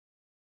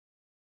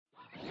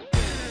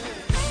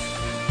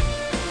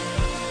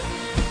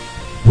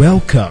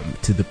Welcome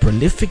to the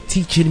prolific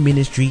teaching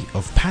ministry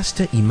of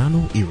Pastor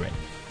Emmanuel Iren,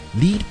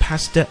 lead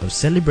pastor of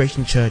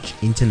Celebration Church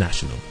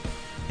International.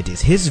 It is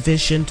his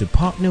vision to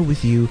partner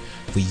with you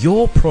for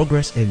your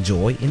progress and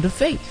joy in the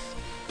faith.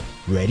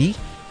 Ready,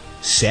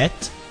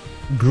 set,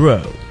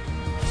 grow.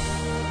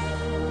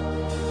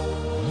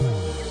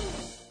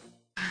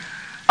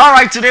 All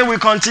right, today we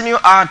continue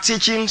our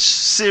teaching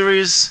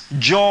series,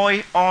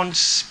 Joy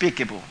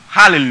Unspeakable.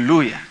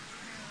 Hallelujah.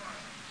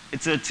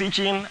 It's a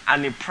teaching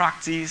and a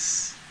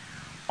practice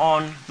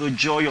on the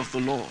joy of the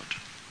Lord.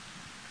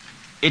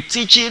 A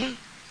teaching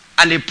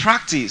and a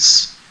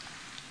practice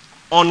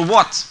on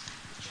what?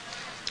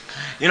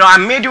 You know, I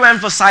made you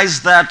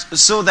emphasize that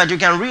so that you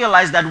can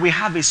realize that we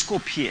have a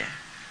scope here.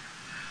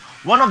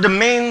 One of the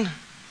main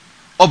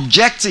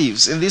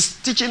objectives in this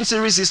teaching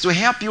series is to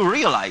help you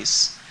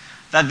realize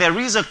that there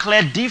is a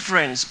clear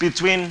difference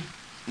between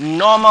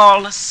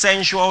normal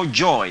sensual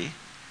joy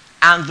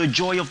and the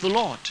joy of the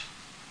Lord.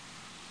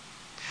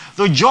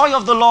 The joy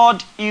of the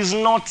Lord is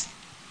not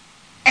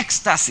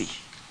ecstasy,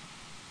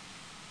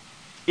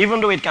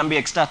 even though it can be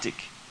ecstatic.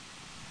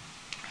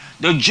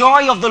 The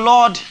joy of the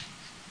Lord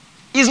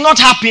is not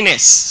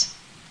happiness,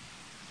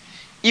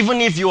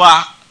 even if you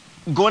are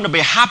going to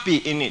be happy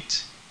in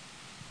it.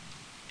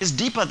 It's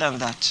deeper than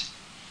that.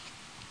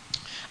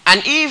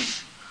 And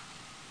if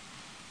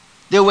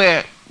there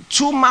were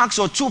 2 marks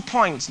or 2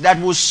 points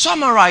that will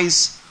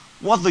summarize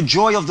what the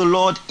joy of the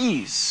Lord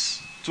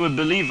is to a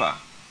believer,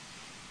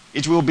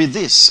 it will be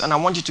this. And I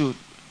want you to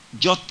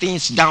jot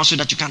things down so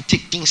that you can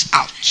take things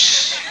out.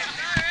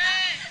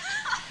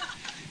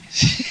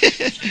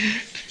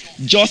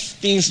 Jot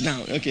things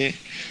down, okay?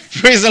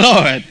 Praise the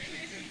Lord.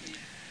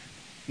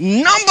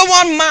 Number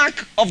 1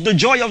 mark of the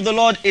joy of the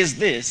Lord is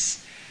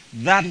this: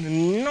 that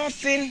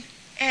nothing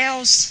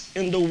else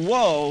in the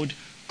world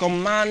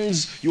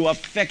commands your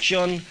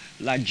affection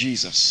like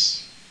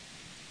Jesus.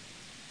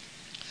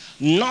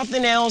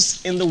 Nothing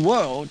else in the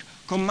world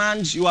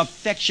commands your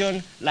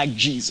affection like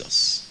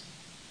Jesus.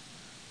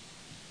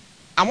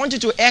 I want you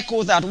to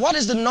echo that. What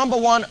is the number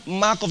 1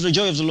 mark of the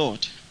joy of the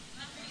Lord?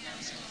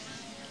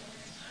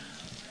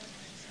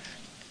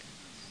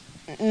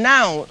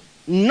 Now,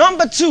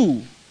 number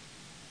 2,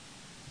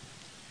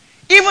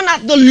 even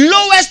at the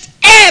lowest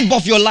ebb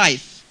of your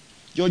life,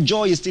 your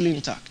joy is still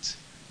intact.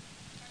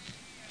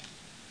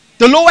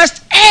 The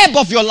lowest ebb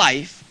of your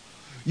life,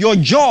 your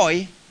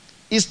joy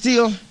is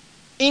still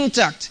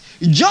intact.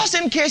 Just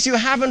in case you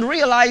haven't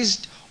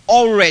realized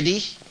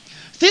already,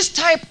 this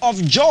type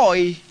of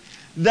joy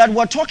that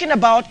we're talking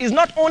about is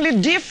not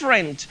only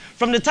different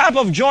from the type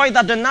of joy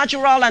that the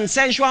natural and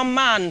sensual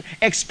man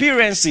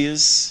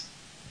experiences,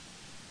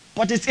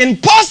 but it's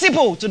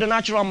impossible to the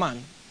natural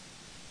man.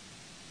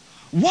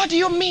 What do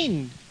you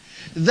mean?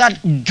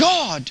 That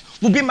God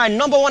will be my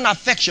number 1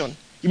 affection?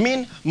 You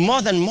mean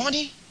more than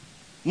money?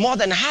 More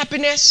than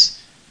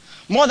happiness?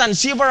 More than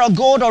silver or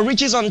gold or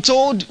riches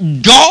untold?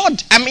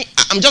 God? I mean,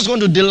 I'm just going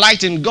to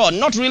delight in God.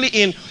 Not really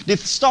in the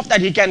stuff that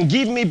He can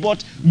give me,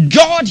 but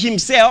God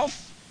Himself.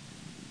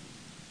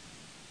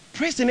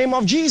 Praise the name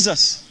of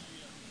Jesus.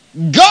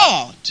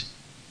 God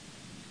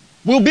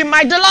will be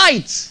my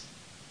delight.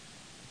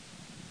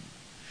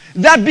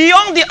 That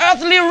beyond the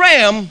earthly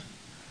realm,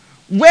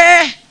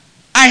 where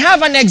I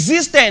have an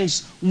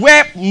existence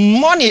where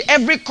money,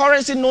 every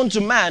currency known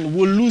to man,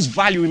 will lose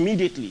value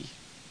immediately,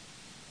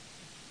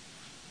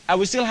 I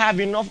will still have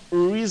enough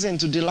reason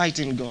to delight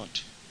in God.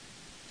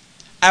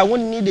 I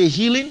won't need a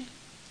healing.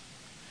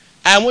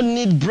 I won't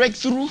need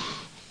breakthrough.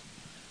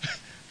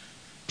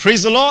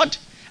 Praise the Lord.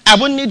 I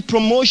won't need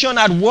promotion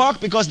at work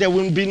because there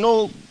will be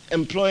no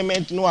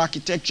employment, no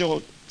architecture,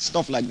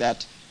 stuff like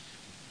that.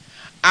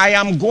 I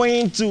am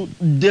going to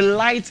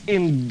delight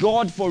in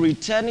God for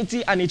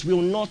eternity, and it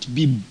will not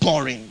be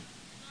boring.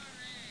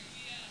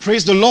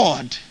 Praise the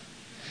Lord.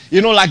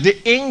 You know, like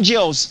the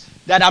angels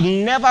that have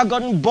never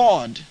gotten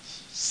bored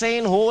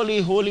saying, "Holy,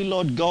 holy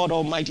Lord God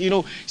Almighty." You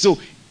know, so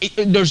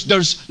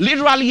there's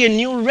literally a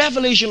new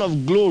revelation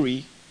of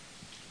glory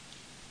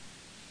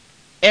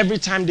every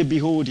time they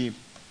behold Him.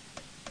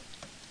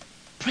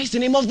 Praise the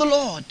name of the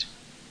Lord.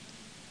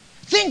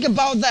 Think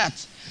about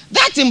that.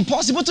 That's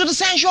impossible to the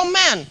sensual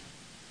man.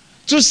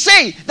 To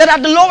say that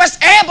at the lowest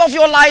ebb of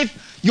your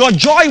life, your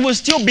joy will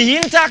still be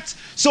intact.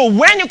 So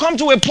when you come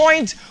to a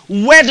point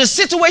where the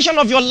situation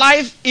of your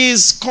life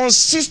is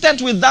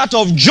consistent with that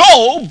of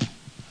Job,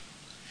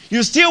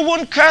 you still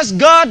won't curse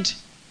God.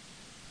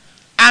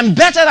 And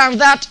better than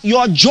that,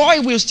 your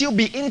joy will still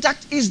be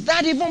intact. Is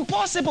that even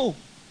possible?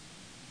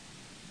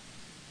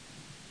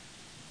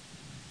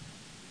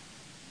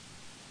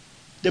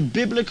 The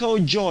biblical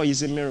joy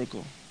is a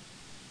miracle.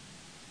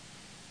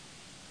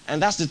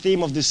 And that's the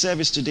theme of the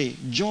service today.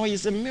 Joy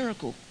is a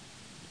miracle.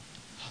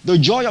 The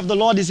joy of the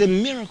Lord is a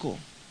miracle.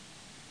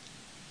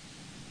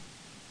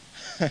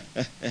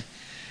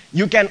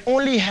 You can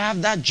only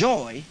have that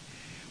joy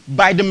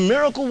by the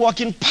miracle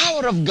working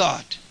power of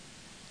God.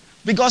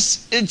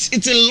 Because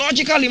it's a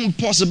logical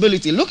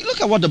impossibility.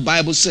 Look at what the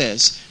Bible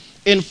says.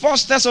 In 1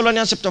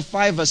 Thessalonians chapter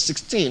 5 verse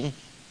 16.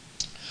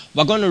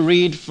 We're going to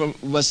read from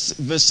verse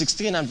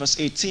 16 and verse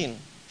 18.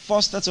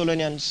 1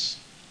 Thessalonians.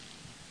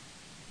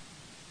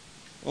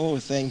 Oh,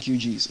 thank you,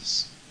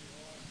 Jesus.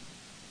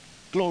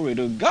 Glory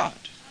to God.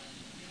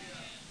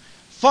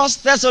 1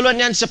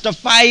 Thessalonians chapter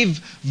 5,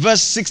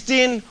 verse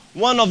 16,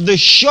 one of the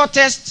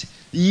shortest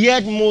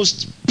yet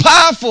most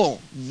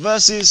powerful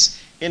verses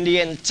in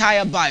the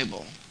entire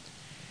Bible.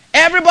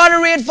 Everybody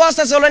read 1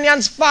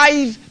 Thessalonians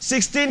 5,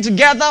 16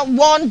 together.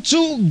 1,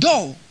 2,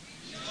 go.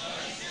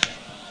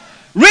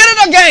 Read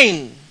it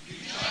again.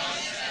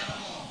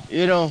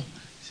 You know,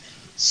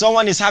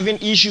 someone is having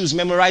issues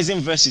memorizing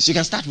verses. You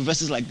can start with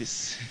verses like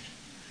this.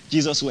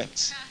 Jesus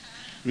wept.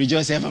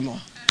 Rejoice evermore.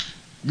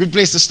 Good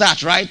place to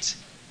start, right?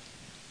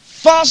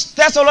 1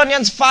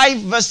 Thessalonians 5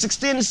 verse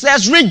 16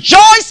 says,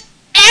 rejoice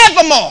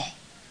evermore.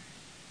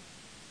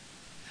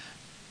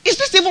 Is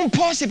this even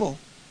possible?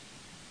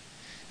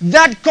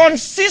 That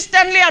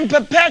consistently and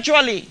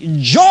perpetually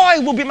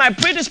joy will be my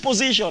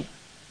predisposition.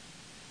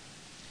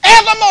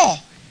 Evermore.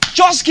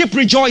 Just keep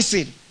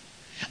rejoicing.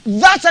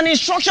 That's an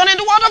instruction in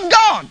the Word of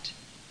God.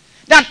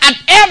 That at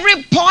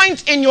every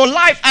point in your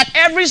life, at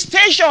every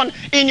station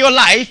in your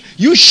life,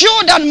 you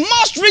should and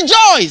must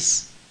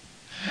rejoice.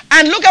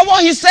 And look at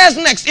what he says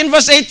next. In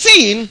verse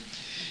 18,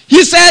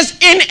 he says,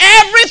 in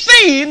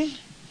everything,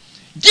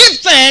 give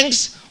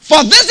thanks,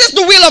 for this is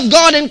the will of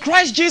God in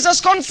Christ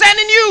Jesus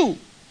concerning you.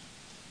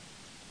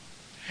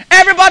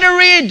 Everybody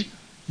read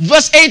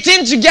verse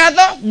 18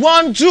 together.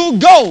 1, 2,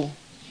 go.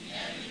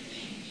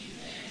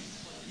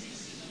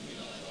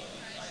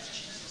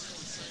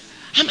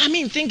 I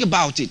mean, think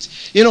about it.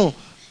 You know,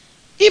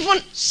 even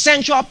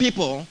sensual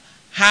people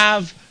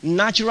have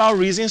natural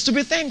reasons to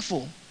be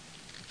thankful.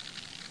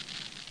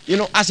 You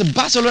know, as a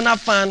Barcelona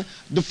fan,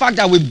 the fact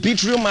that we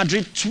beat Real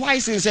Madrid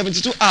twice in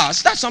 72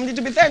 hours, that's something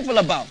to be thankful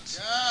about.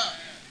 Yeah.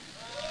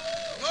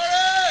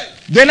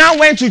 They now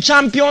went to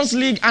Champions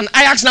League and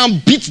Ajax now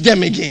beat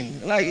them again.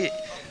 Like,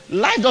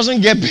 life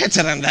doesn't get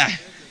better than that.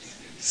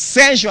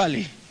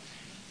 Sensually.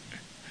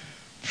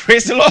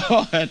 Praise the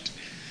Lord.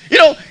 You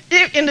know,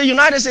 in the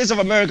United States of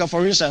America,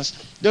 for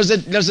instance, there's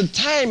a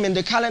time in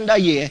the calendar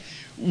year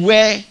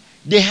where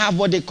they have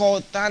what they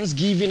call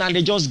Thanksgiving, and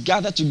they just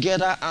gather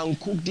together and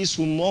cook this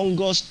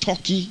humongous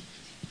turkey,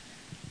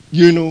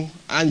 you know,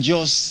 and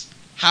just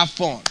have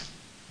fun.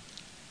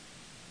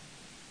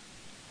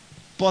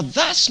 But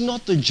that's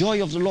not the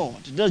joy of the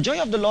Lord. The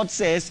joy of the Lord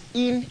says,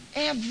 in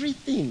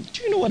everything.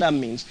 Do you know what that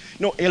means?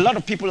 No, a lot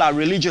of people are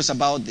religious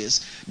about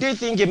this. They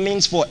think it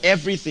means for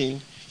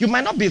everything. You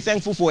might not be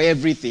thankful for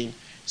everything.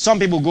 Some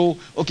people go,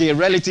 okay, a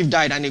relative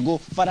died, and they go,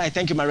 Father, I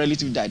thank you, my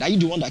relative died. Are you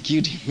the one that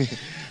killed him?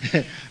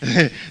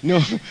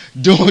 No,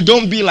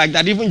 don't be like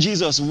that. Even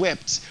Jesus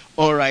wept,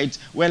 all right,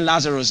 when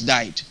Lazarus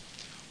died.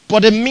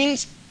 But it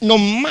means no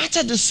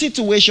matter the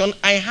situation,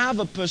 I have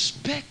a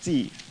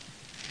perspective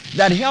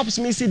that helps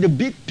me see the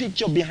big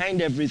picture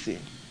behind everything.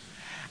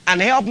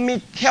 And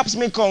helps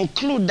me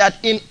conclude that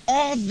in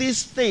all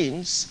these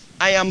things,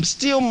 I am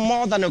still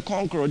more than a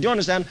conqueror. Do you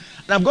understand?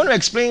 And I'm going to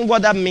explain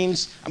what that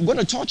means. I'm going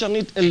to touch on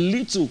it a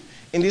little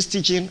in this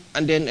teaching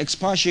and then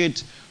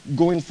expatiate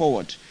going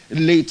forward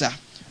later.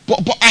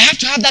 But I have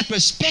to have that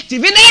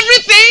perspective in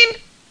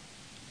everything.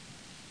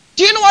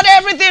 Do you know what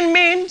everything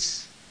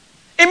means?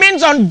 It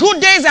means on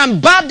good days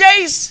and bad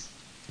days.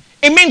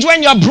 It means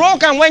when you're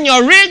broke and when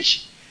you're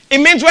rich. It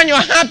means when you're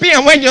happy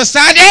and when you're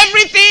sad.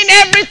 Everything,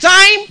 every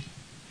time,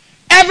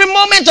 every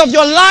moment of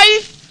your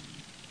life.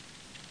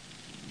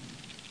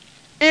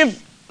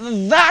 If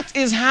that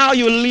is how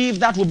you live,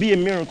 that will be a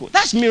miracle.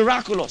 That's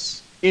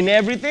miraculous in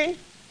everything.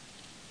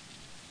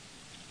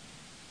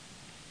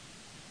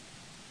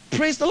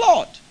 Praise the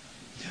Lord.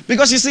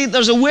 Because you see,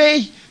 there's a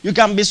way you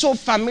can be so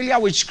familiar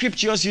with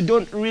scriptures you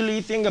don't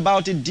really think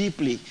about it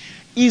deeply.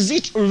 Is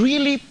it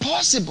really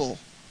possible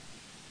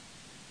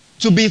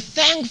to be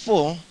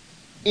thankful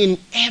in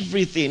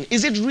everything?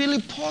 Is it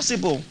really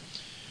possible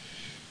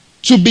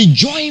to be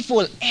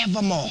joyful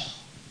evermore?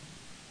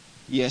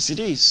 Yes, it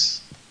is.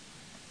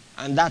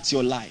 And that's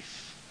your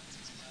life.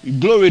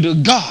 Glory to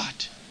God.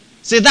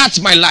 Say, that's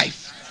my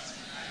life.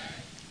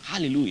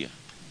 Hallelujah.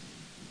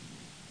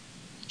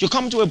 You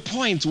come to a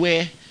point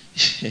where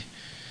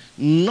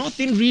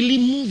nothing really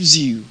moves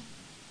you.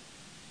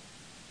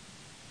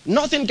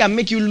 Nothing can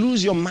make you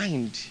lose your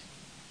mind.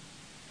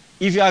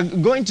 If you are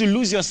going to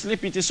lose your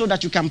sleep, it is so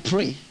that you can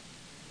pray.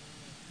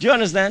 Do you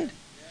understand?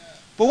 Yeah.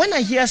 But when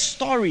I hear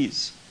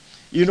stories,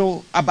 you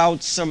know,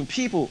 about some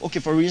people. Okay,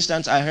 for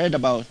instance, I heard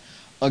about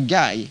a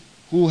guy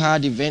who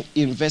had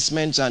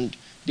investments and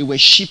they were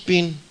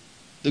shipping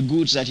the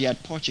goods that he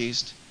had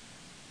purchased.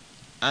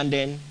 And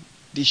then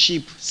the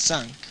ship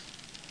sank.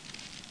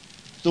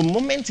 The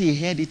moment he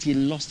heard it, he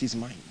lost his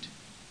mind.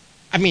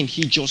 I mean,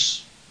 he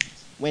just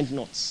went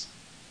nuts.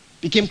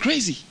 Became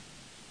crazy.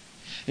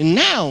 And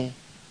now,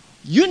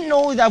 you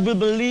know that we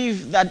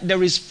believe that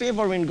there is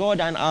favor in God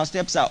and our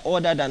steps are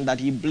ordered and that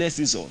he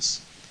blesses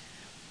us.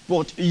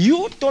 But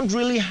you don't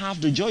really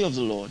have the joy of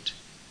the Lord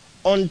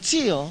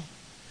until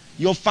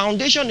your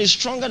foundation is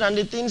stronger than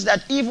the things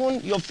that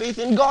even your faith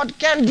in God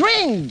can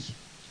bring.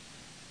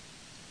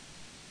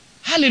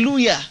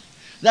 Hallelujah.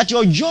 That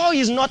your joy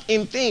is not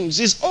in things.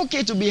 It's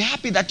okay to be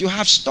happy that you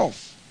have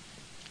stuff.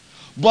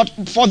 But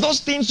for those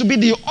things to be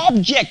the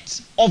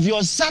object of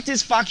your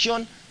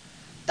satisfaction,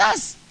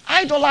 that's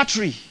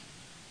idolatry.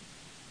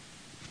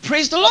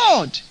 Praise the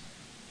Lord.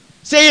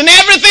 Say, in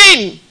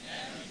everything,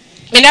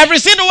 in every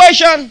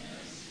situation,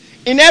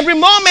 in every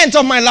moment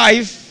of my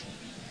life,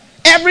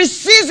 every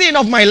season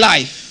of my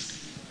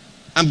life,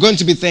 I'm going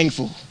to be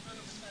thankful.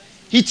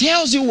 He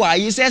tells you why.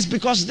 He says,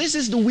 because this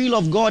is the will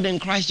of God in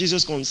Christ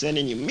Jesus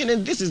concerning you.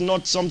 Meaning, this is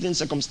not something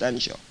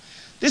circumstantial.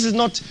 This is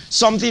not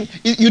something,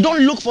 you don't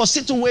look for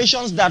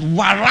situations that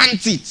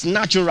warrant it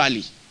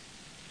naturally.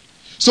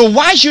 So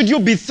why should you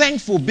be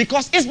thankful?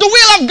 Because it's the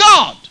will of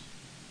God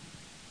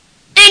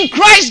in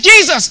Christ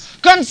Jesus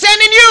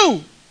concerning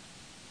you.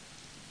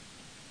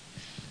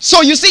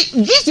 So you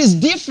see, this is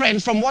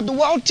different from what the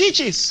world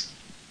teaches.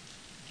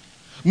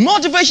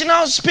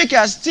 Motivational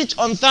speakers teach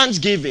on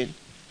thanksgiving.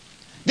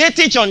 They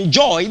teach on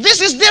joy.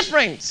 This is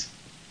different.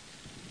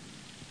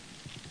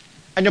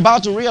 And you're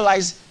about to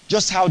realize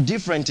just how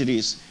different it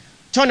is.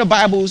 Turn your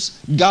Bibles,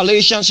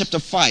 Galatians chapter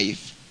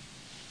 5.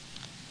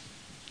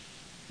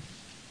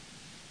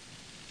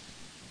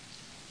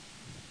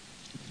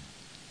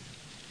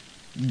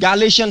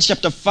 Galatians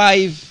chapter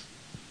 5,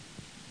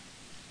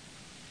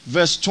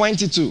 verse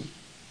 22.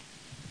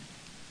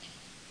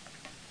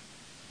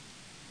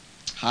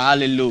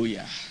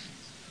 Hallelujah.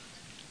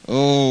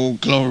 Oh,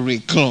 glory,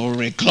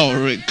 glory,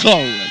 glory,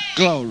 glory,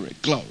 glory,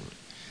 glory.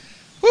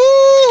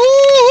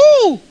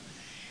 Woo-hoo-hoo.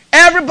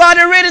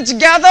 Everybody read it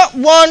together.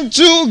 1,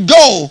 2,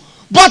 go.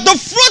 But the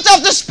fruit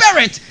of the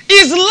Spirit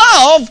is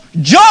love,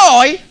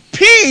 joy,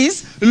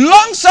 peace,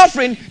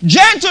 long-suffering,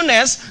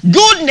 gentleness,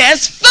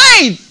 goodness,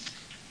 faith.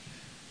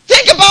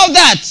 Think about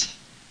that.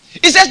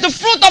 It says the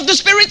fruit of the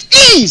Spirit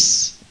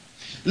is.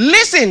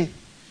 Listen,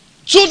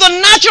 to the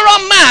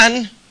natural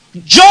man,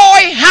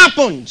 joy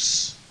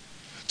happens.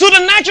 To the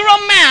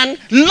natural man,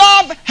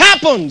 love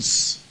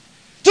happens.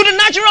 To the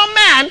natural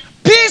man,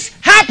 peace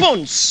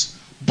happens.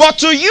 But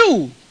to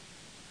you,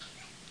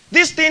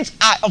 these things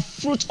are a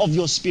fruit of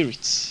your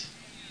spirit.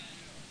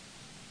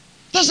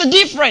 There's a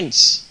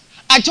difference.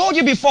 I told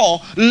you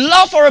before,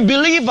 love for a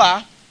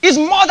believer is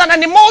more than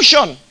an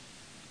emotion.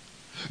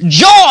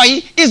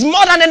 Joy is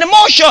more than an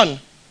emotion.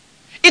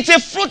 It's a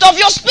fruit of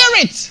your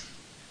spirit.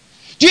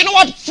 Do you know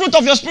what fruit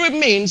of your spirit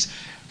means?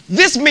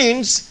 This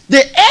means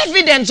the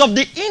evidence of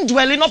the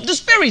indwelling of the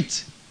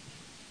Spirit.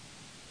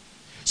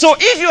 So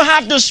if you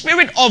have the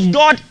Spirit of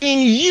God in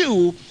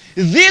you,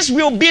 this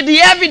will be the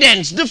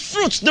evidence, the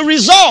fruits, the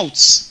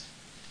results.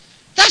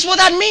 That's what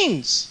that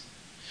means.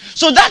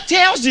 So that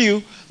tells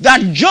you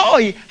that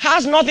joy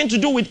has nothing to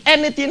do with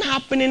anything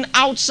happening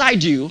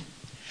outside you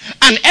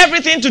and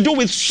everything to do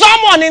with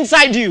someone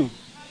inside you.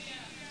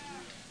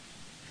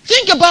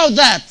 Think about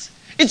that.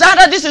 It's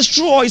either this is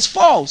true or it's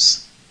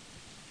false.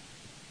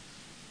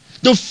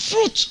 The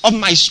fruit of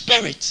my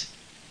spirit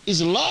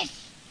is love,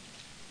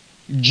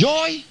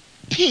 joy,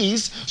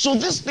 peace. So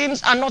these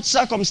things are not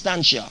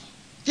circumstantial.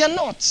 They are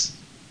not.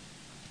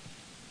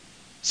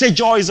 Say,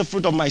 joy is the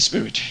fruit of my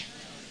spirit.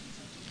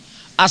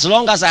 As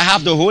long as I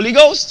have the Holy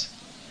Ghost,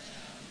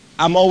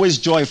 I'm always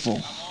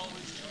joyful.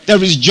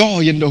 There is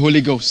joy in the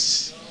Holy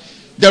Ghost.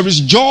 There is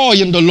joy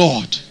in the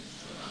Lord.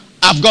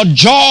 I've got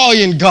joy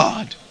in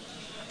God.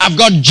 I've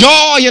got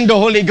joy in the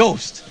Holy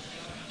Ghost.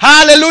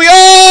 Hallelujah!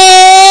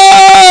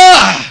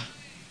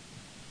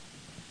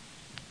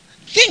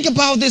 Think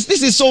about this.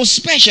 This is so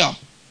special.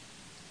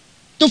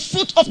 The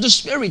fruit of the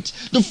Spirit,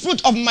 the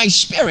fruit of my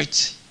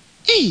spirit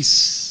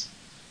is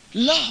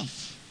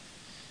love,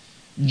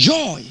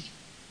 joy,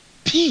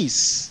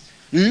 peace,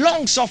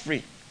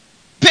 long-suffering,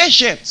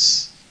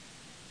 patience.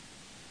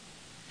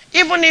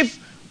 Even if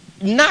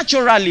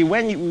naturally,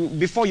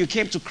 before you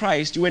came to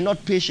Christ, you were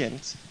not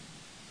patient,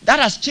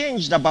 that has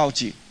changed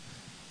about you.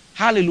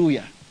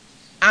 Hallelujah.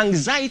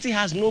 Anxiety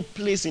has no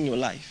place in your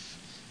life.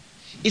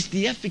 It's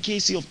the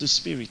efficacy of the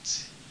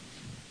Spirit.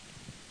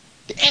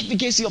 The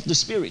efficacy of the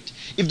Spirit.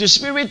 If the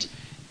Spirit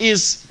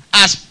is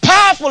as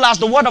powerful as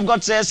the Word of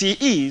God says He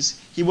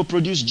is, He will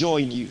produce joy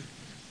in you.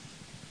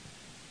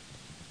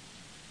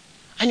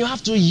 And you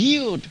have to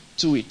yield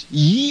to it.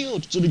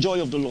 Yield to the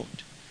joy of the Lord.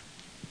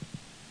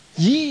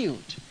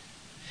 Yield.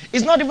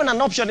 It's not even an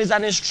option, it's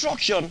an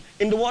instruction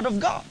in the Word of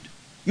God.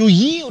 You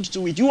yield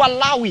to it. You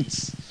allow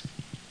it.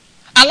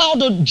 Allow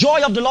the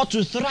joy of the Lord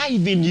to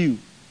thrive in you.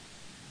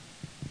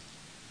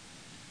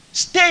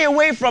 Stay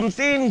away from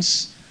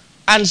things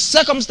and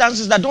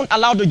circumstances that don't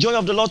allow the joy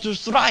of the Lord to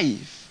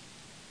thrive.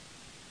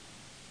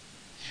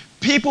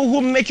 People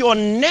who make you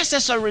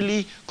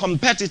unnecessarily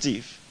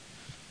competitive.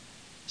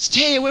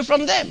 Stay away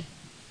from them.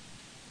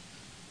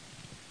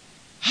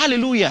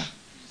 Hallelujah.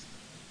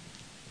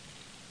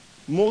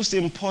 Most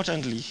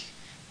importantly,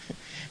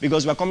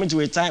 because we're coming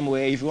to a time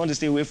where if you want to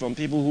stay away from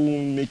people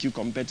who make you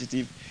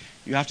competitive,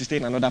 you have to stay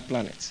in another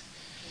planet.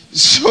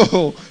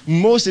 So,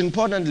 most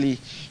importantly,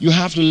 you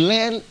have to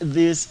learn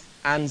this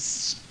and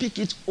speak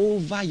it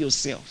over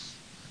yourself.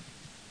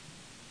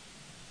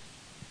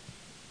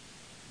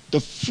 The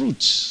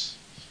fruits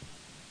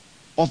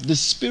of the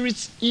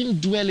Spirit's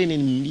indwelling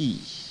in me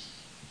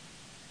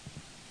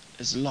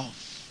is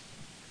love,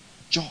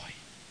 joy,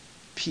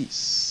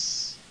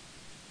 peace.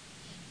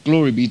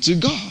 Glory be to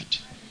God.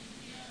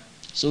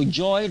 So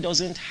joy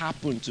doesn't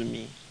happen to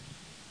me.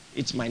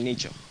 It's my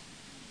nature.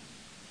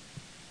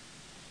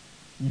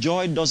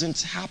 Joy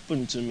doesn't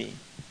happen to me.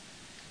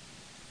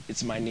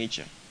 It's my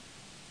nature.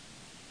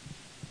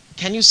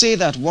 Can you say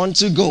that? 1,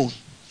 2, go.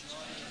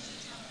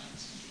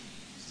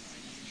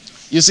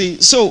 You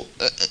see, so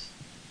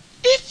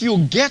if you're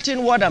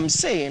getting what I'm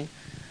saying,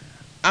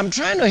 I'm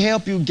trying to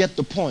help you get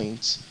the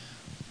point.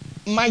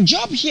 My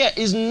job here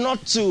is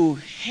not to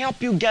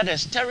help you get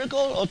hysterical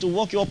or to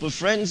work you up a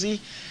frenzy.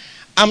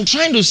 I'm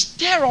trying to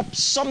stir up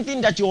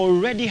something that you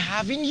already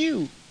have in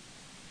you.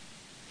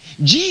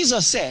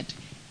 Jesus said,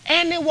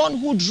 anyone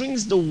who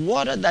drinks the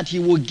water that he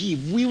will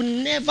give will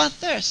never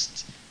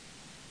thirst.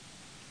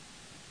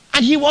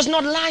 And he was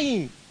not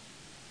lying.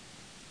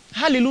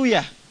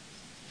 Hallelujah.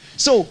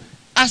 So,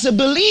 as a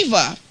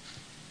believer,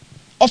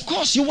 of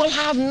course, you will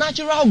have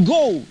natural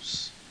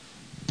goals,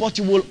 but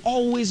you will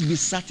always be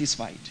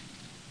satisfied.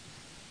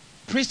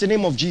 Praise the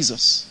name of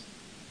Jesus.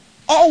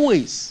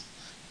 Always.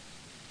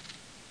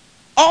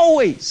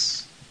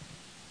 Always.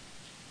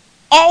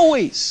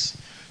 Always.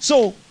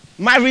 So,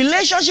 my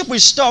relationship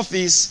with stuff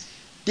is,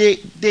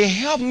 they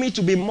help me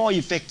to be more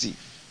effective.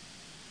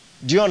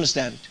 Do you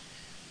understand?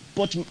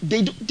 But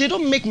they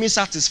don't make me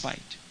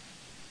satisfied.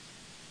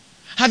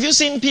 Have you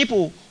seen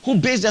people who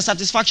base their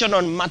satisfaction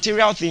on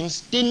material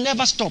things? They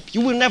never stop.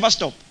 You will never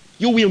stop.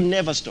 You will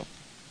never stop.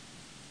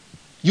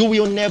 You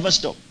will never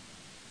stop.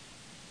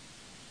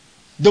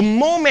 The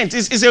moment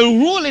is a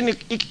rule in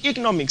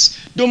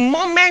economics. The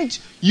moment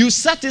you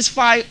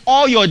satisfy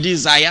all your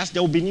desires,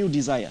 there will be new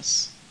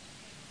desires.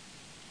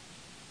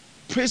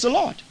 Praise the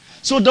Lord.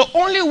 So the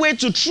only way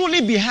to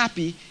truly be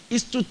happy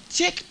is to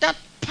take that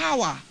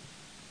power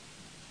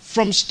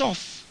from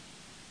stuff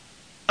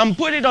and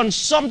put it on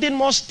something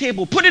more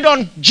stable. Put it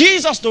on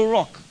Jesus the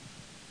rock.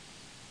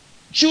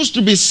 Choose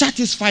to be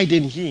satisfied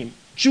in him.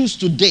 Choose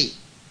today.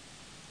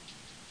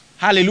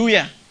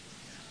 Hallelujah.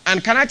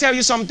 And can I tell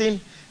you something?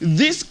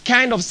 This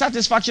kind of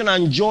satisfaction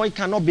and joy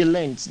cannot be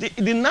learned.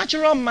 The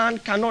natural man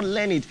cannot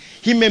learn it.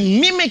 He may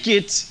mimic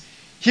it.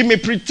 He may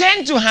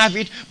pretend to have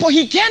it, but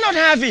he cannot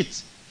have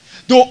it.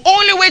 The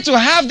only way to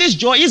have this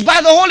joy is by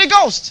the Holy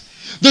Ghost.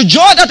 The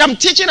joy that I'm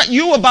teaching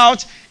you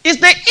about is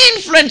the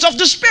influence of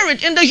the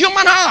Spirit in the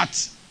human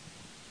heart.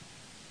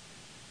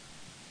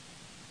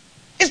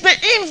 It's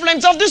the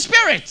influence of the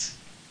Spirit.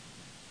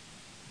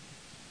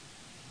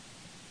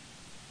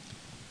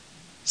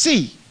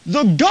 See,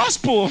 the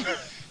gospel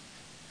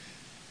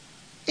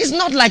is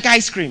not like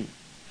ice cream.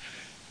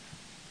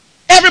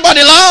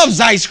 Everybody loves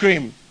ice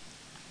cream.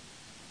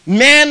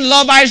 Men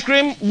love ice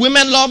cream.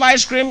 Women love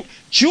ice cream.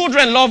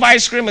 Children love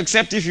ice cream,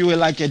 except if you were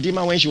like a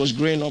demon when she was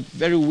growing up.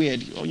 Very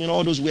weird. You know,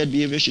 all those weird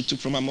behaviors she took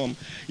from her mom.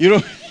 You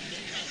know.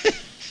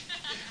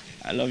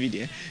 I love you,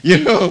 dear.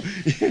 You know.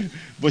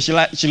 But she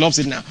loves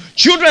it now.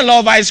 Children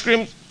love ice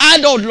cream.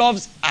 Adult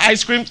loves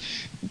ice cream.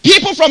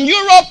 People from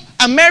Europe,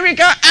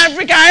 America,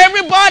 Africa,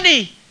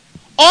 everybody.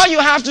 All you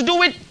have to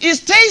do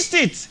is taste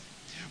it.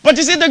 But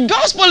you see, the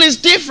gospel is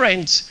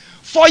different.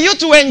 For you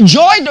to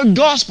enjoy the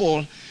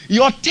gospel,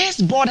 your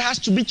taste bud has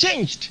to be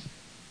changed.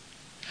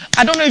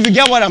 I don't know if you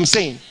get what I'm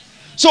saying.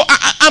 So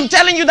I'm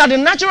telling you that the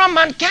natural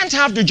man can't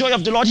have the joy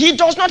of the Lord. He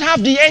does not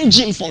have the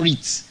engine for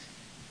it.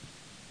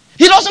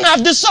 He doesn't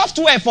have the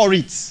software for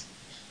it.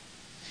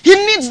 He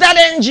needs that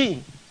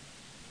engine.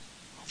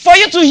 For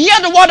you to hear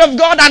the word of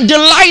God and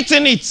delight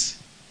in it.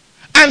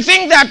 And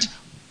think that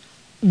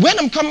when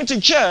I'm coming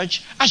to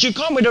church, I should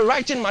come with the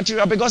writing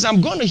material because I'm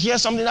going to hear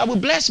something that will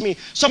bless me.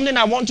 Something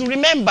I want to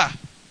remember.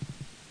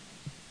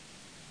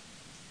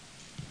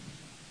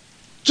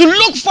 To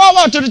look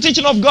forward to the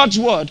teaching of God's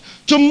word.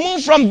 To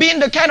move from being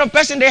the kind of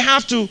person they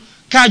have to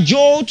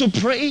cajole to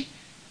pray.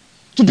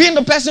 To being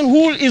the person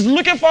who is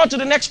looking forward to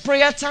the next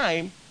prayer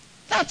time.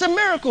 That's a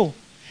miracle.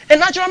 A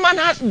natural man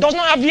does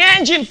not have the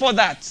engine for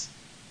that.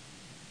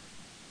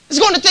 It's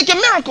going to take a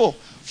miracle.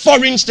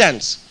 For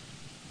instance,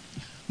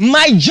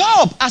 my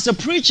job as a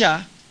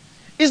preacher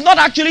is not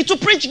actually to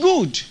preach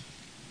good.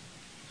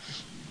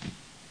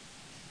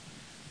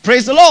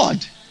 Praise the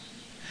Lord.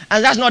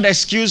 And that's not an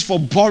excuse for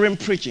boring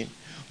preaching.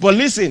 But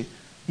listen,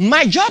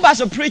 my job as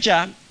a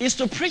preacher is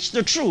to preach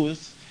the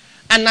truth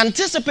and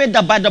anticipate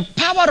that by the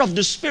power of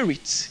the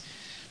Spirit,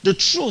 the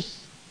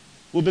truth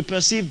will be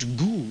perceived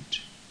good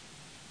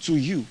to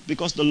you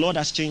because the Lord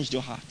has changed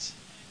your heart.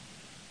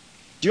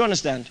 Do you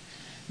understand?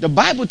 The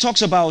Bible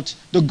talks about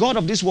the God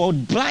of this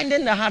world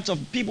blinding the hearts of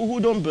people who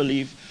don't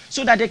believe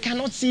so that they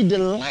cannot see the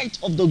light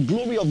of the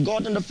glory of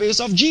God in the face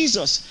of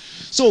Jesus.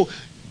 So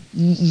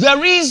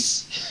there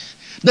is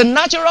the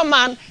natural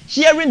man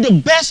hearing the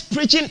best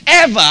preaching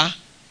ever,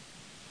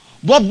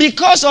 but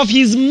because of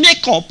his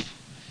makeup,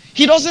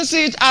 he doesn't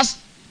see it as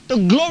the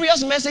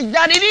glorious message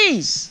that it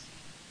is.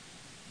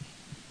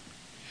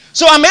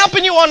 So I'm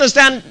helping you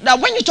understand that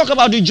when you talk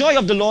about the joy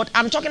of the Lord,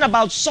 I'm talking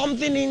about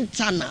something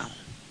internal.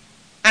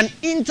 An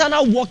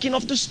internal working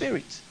of the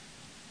Spirit.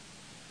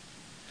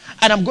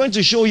 And I'm going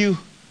to show you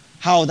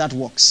how that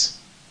works.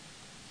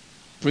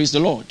 Praise the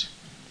Lord.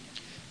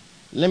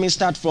 Let me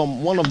start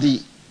from one of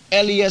the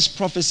earliest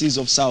prophecies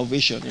of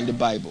salvation in the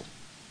Bible.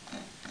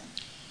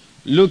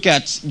 Look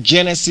at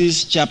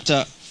Genesis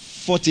chapter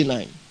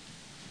 49.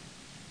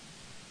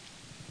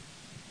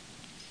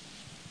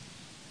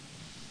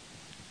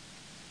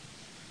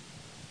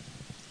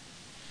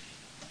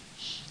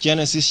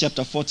 Genesis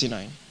chapter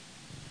 49.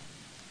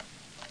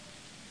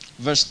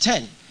 Verse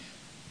 10.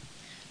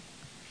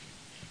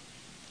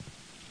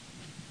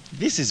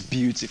 This is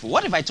beautiful.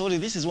 What if I told you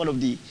this is one of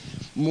the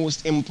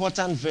most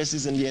important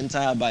verses in the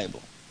entire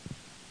Bible?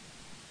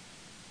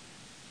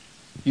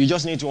 You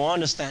just need to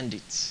understand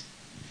it.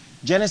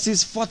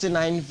 Genesis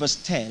 49 verse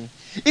 10.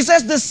 It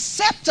says, the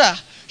scepter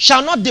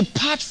shall not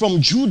depart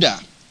from Judah,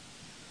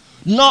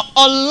 nor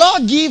a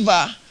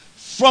lawgiver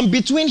from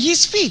between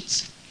his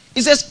feet.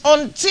 It says,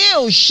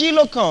 until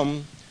Shiloh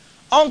come,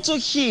 unto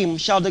him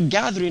shall the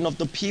gathering of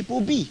the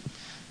people be.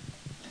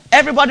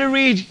 Everybody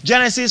read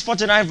Genesis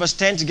 49 verse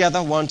 10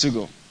 together. 1, 2,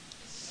 go.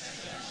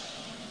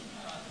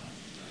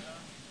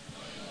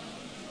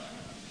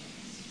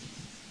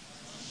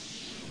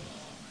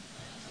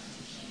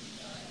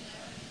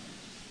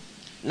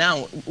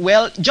 Now,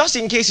 well, just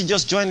in case you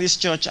just joined this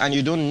church and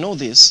you don't know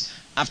this,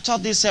 I've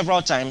taught this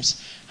several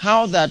times,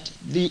 how that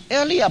the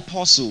early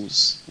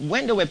apostles,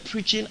 when they were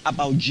preaching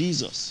about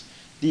Jesus,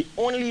 the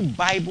only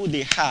Bible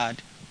they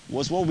had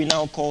was what we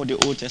now call the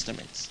Old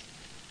Testament.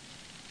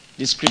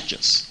 The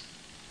scriptures.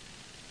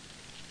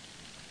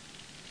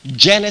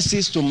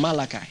 Genesis to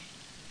Malachi.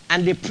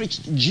 And they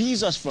preached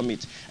Jesus from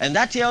it. And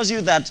that tells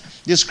you that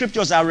the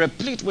scriptures are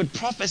replete with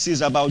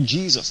prophecies about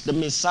Jesus, the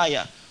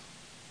Messiah,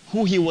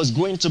 who he was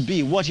going to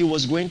be, what he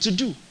was going to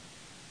do.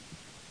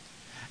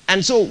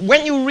 And so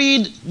when you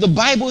read the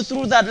Bible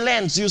through that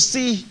lens, you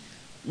see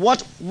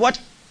what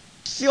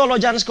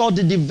theologians call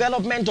the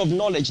development of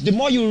knowledge. The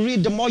more you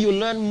read, the more you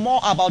learn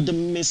more about the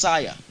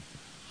Messiah.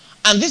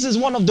 And this is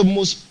one of the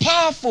most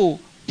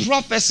powerful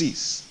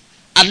prophecies,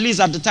 at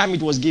least at the time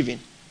it was given.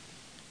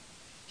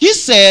 He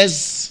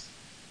says,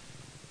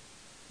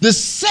 the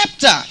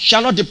scepter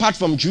shall not depart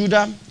from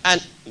Judah,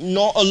 and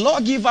nor a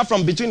lawgiver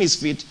from between his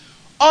feet,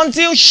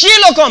 until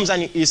Shiloh comes.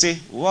 And you say,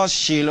 what's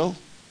Shiloh?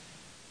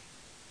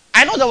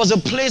 I know there was a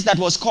place that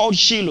was called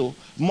Shiloh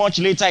much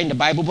later in the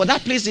Bible, but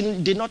that place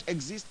did not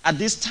exist at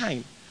this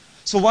time.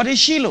 So what is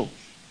Shiloh?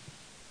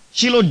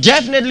 Shiloh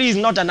definitely is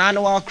not an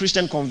annual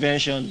Christian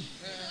convention.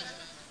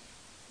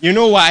 You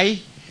know why?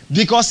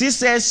 Because he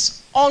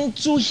says,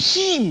 unto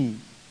him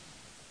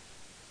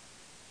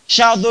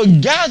shall the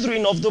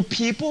gathering of the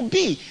people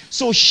be.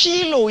 So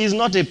Shiloh is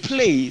not a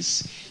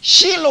place.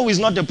 Shiloh is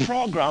not a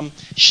program.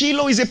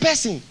 Shiloh is a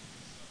person.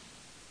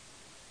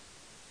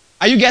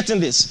 Are you getting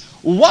this?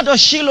 What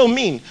does Shiloh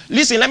mean?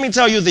 Listen, let me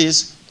tell you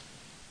this.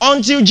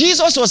 Until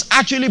Jesus was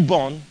actually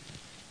born,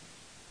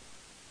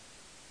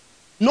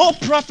 no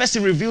prophecy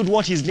revealed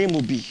what his name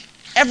would be.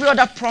 Every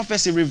other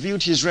prophecy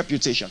revealed his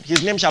reputation.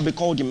 His name shall be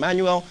called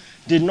Emmanuel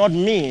did not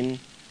mean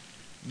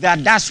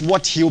that that's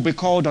what he will be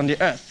called on the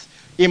earth.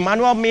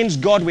 Emmanuel means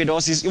God with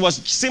us. It was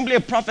simply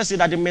a prophecy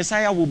that the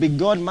Messiah will be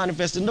God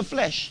manifest in the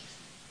flesh.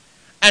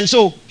 And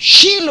so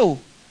Shiloh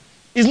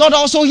is not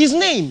also his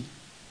name.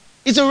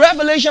 It's a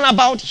revelation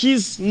about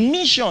his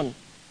mission,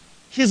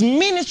 his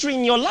ministry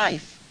in your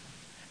life.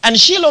 And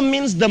Shiloh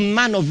means the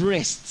man of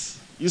rest.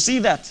 You see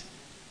that?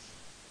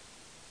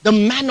 The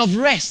man of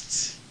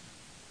rest.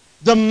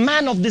 The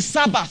man of the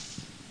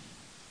Sabbath.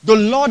 The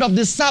Lord of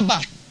the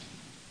Sabbath.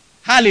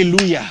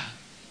 Hallelujah.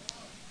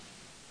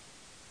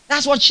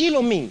 That's what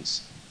Shiloh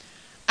means.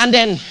 And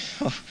then,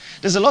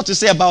 there's a lot to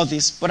say about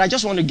this, but I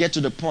just want to get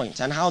to the point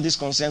and how this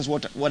concerns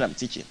what I'm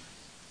teaching.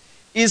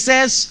 It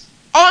says,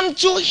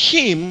 unto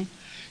him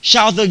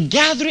shall the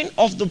gathering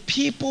of the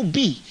people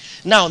be.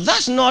 Now,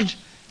 that's not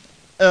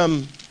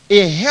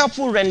a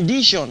helpful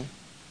rendition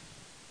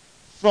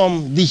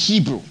from the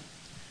Hebrew.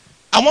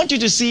 I want you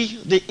to see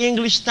the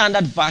English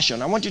Standard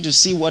Version. I want you to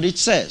see what it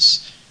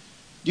says.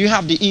 Do you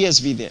have the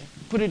ESV there?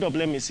 Put it up,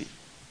 let me see.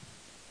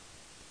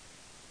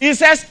 It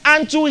says,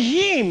 unto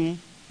him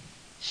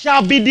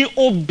shall be the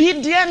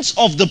obedience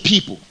of the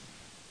people.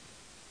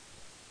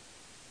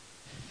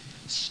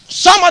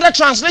 Some other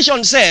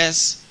translation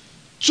says,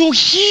 to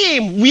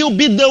him will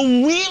be the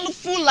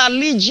willful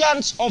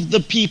allegiance of the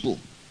people.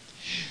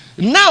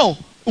 Now,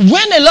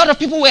 when a lot of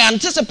people were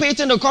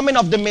anticipating the coming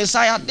of the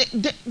Messiah,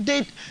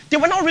 they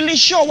were not really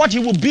sure what he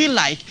would be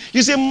like.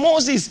 You see,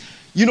 Moses,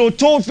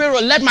 told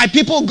Pharaoh, let my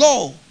people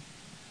go.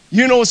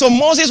 So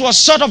Moses was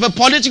sort of a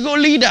political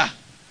leader.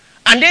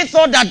 And they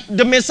thought that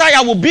the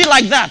Messiah would be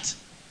like that.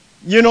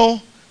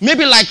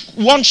 Maybe like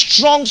one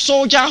strong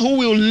soldier who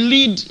will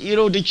lead,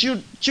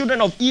 the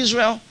children of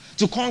Israel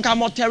to conquer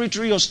more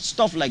territory or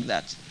stuff like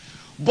that.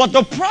 But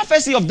the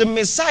prophecy of the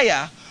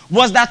Messiah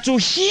was that to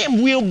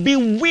him will be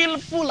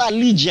willful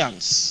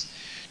allegiance.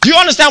 Do you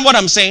understand what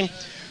I'm saying?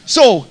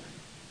 So,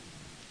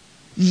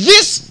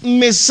 this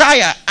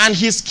Messiah and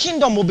his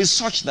kingdom will be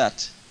such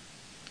that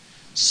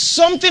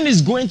something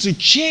is going to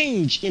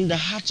change in the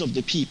hearts of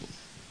the people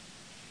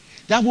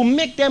that will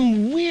make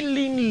them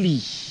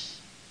willingly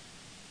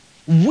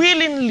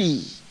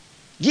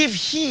give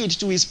heed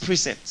to his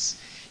precepts,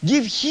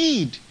 give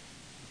heed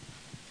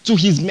to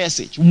his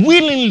message,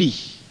 willingly.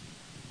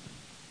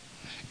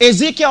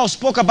 Ezekiel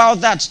spoke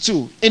about that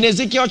too. In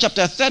Ezekiel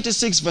chapter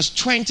 36 verse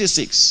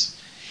 26.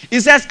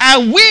 It says, I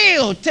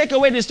will take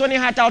away the stony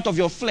heart out of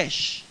your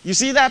flesh. You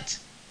see that?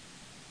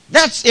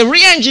 That's a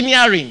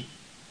re-engineering.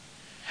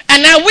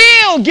 And I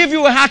will give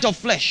you a heart of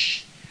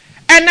flesh.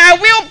 And I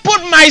will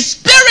put my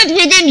spirit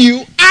within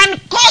you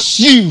and cause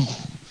you.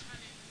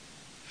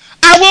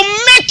 I will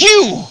make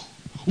you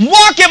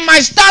walk in my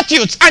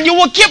statutes, and you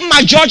will keep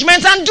my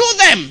judgments and do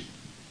them.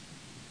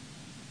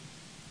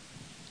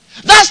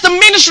 That's the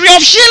ministry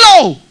of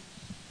Shiloh.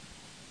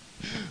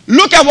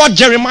 Look at what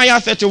Jeremiah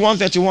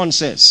 31:31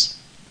 says.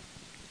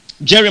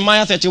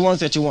 Jeremiah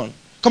 31:31.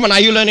 Come on, are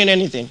you learning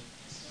anything?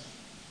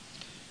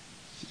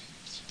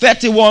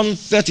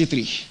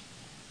 31:33.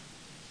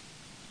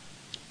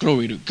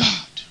 Glory to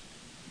God.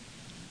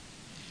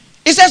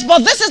 It says, but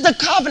this is the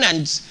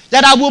covenant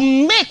that I will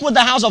make with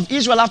the house of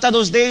Israel after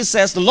those days,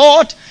 says the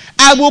Lord.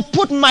 I will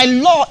put my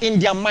law in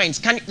their minds.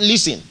 Can you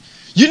listen?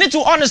 You need to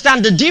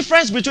understand the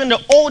difference between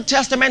the Old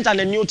Testament and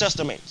the New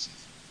Testament.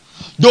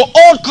 The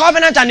Old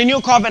Covenant and the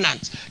New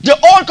Covenant. The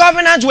Old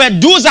Covenant were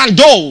do's and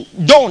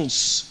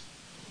don'ts,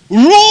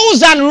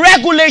 rules and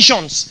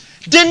regulations.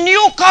 The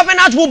New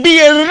Covenant will be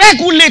a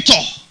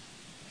regulator.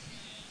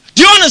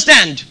 Do you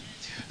understand?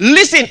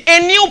 Listen, a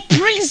new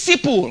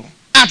principle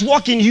at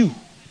work in you.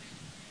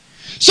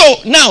 So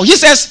now he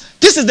says,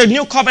 this is the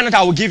new covenant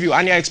I will give you.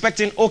 And you're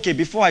expecting, okay,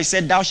 before I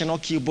said thou shalt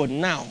not kill, but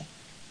now,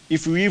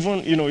 if you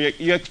even,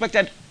 you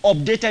expected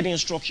updated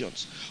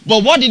instructions.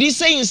 But what did he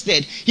say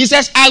instead? He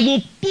says, I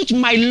will put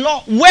my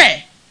law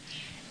where?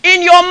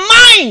 In your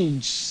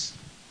minds.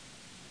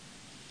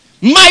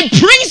 My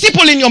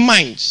principle in your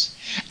minds.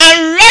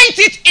 And write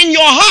it in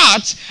your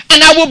heart,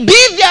 and I will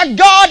be their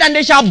God, and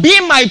they shall be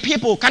my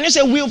people. Can you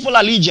say willful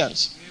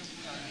allegiance?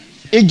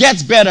 It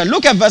gets better.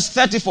 Look at verse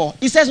 34.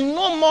 It says,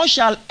 no more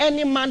shall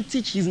any man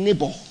teach his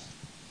neighbor,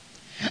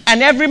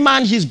 and every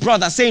man his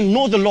brother, saying,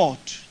 know the Lord.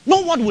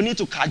 No one will need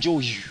to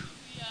cajole you.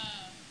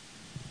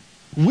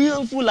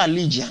 Willful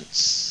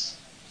allegiance.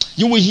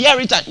 You will hear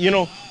it.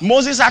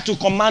 Moses had to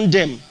command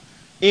them,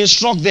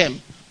 instruct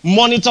them,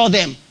 monitor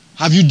them.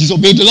 Have you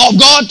disobeyed the law of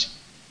God?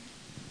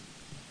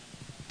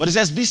 But it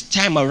says this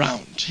time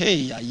around,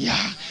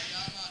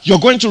 you're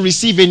going to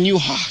receive a new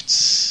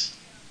heart.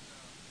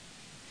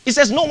 It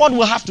says no one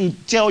will have to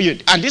tell you,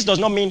 and this does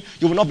not mean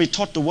you will not be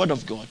taught the word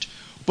of God,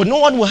 but no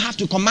one will have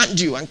to command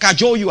you and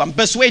cajole you and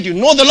persuade you.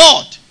 Know the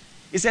Lord.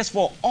 It says,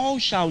 for all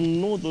shall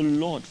know the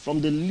Lord,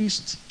 from the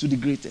least to the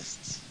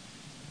greatest.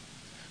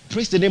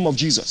 Praise the name of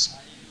Jesus.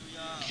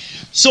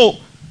 So,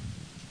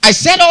 I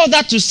said all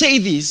that to say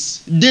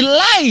this.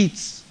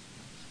 Delight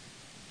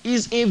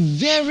is a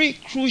very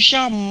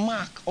crucial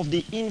mark of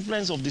the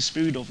influence of the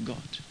Spirit of God.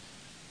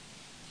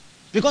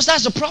 Because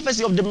that's the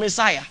prophecy of the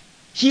Messiah.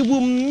 He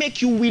will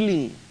make you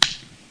willing.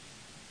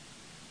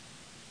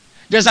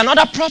 There's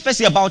another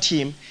prophecy about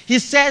him. He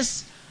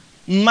says,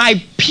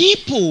 my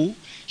people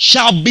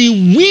shall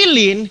be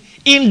willing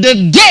in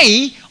the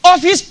day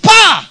of his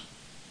power.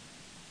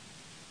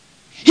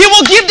 He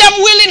will give them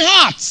willing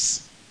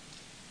hearts.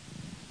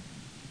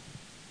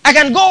 I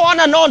can go on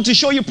and on to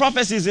show you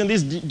prophecies in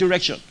this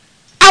direction.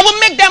 I will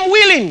make them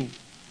willing.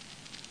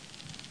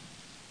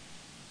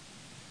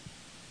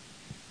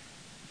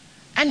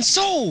 And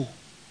so,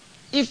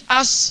 if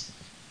as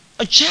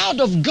a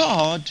child of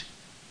God,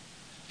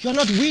 you're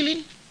not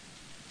willing,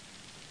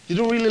 you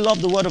don't really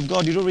love the word of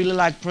God, you don't really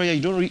like prayer,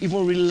 you don't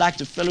even really like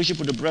the fellowship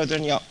with the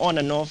brethren, you're on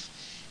and off,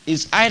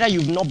 it's either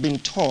you've not been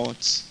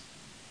taught.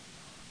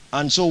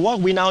 And so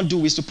what we now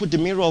do is to put the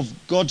mirror of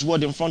God's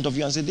word in front of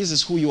you and say, this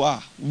is who you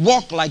are.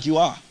 Walk like you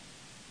are.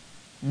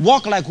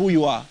 Walk like who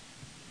you are.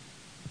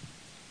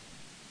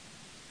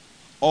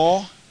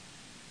 Or,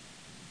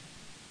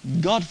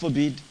 God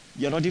forbid,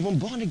 you're not even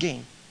born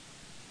again.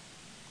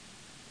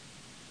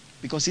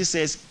 Because he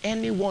says,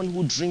 anyone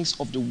who drinks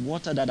of the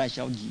water that I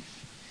shall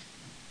give,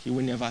 he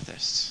will never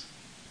thirst.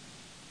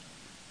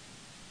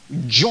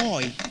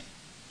 Joy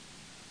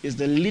is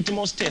the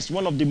litmus test,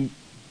 one of the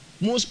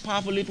most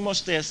powerful litmus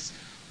tests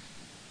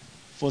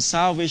for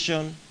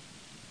salvation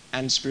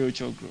and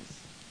spiritual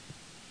growth.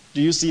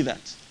 Do you see that?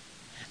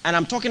 And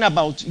I'm talking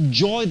about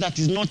joy that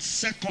is not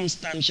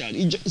circumstantial.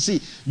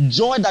 See,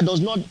 joy that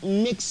does not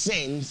make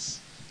sense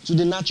to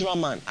the natural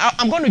man.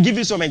 I'm going to give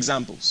you some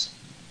examples.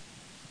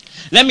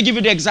 Let me give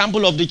you the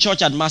example of the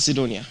church at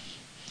Macedonia.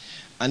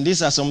 And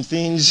these are some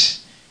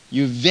things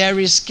you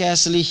very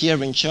scarcely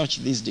hear in church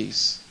these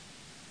days.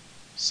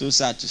 So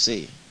sad to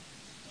say.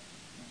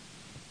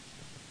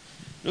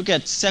 Look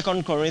at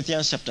 2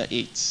 Corinthians chapter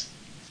 8.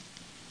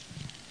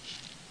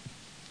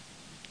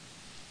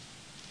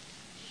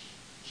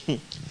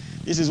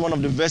 This is one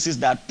of the verses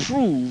that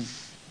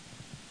prove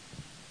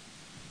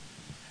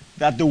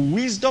that the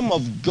wisdom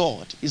of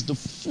God is the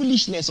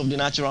foolishness of the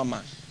natural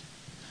man.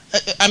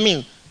 I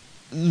mean,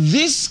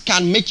 this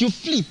can make you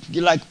flip.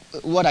 You're like,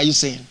 what are you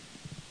saying?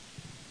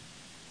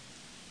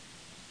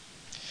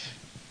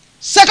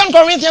 2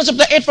 Corinthians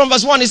chapter 8 from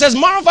verse 1, it says,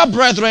 moreover,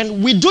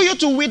 brethren, we do you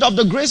to wit of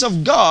the grace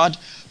of God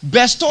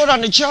bestowed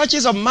on the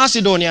churches of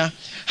Macedonia,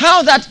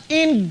 how that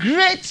in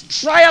great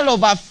trial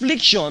of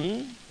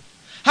affliction,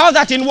 how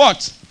that in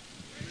what?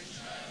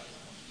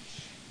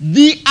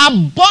 The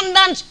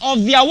abundance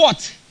of their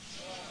what?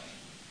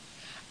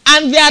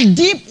 And their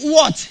deep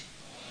what?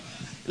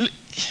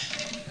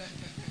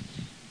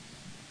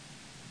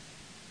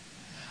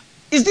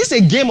 Is this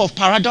a game of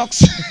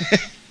paradox?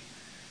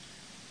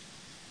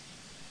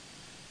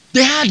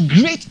 They had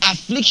great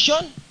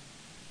affliction.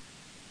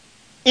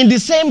 In the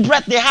same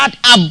breath, they had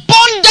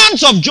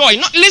abundance of joy.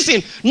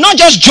 Listen, not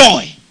just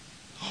joy,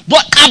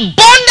 but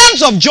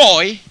abundance of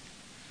joy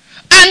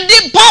and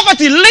deep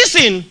poverty.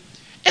 Listen,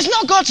 it's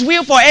not God's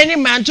will for any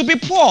man to be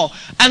poor.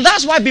 And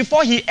that's why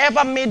before he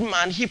ever made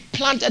man, he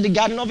planted the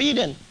Garden of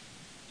Eden.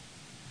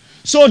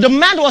 So the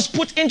man was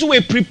put into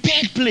a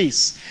prepared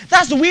place.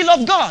 That's the will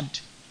of God.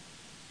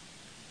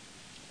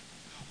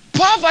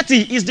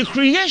 Poverty is the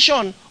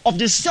creation of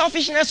the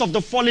selfishness of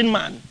the fallen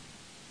man.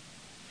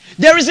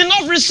 There is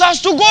enough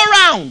resource to go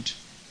around.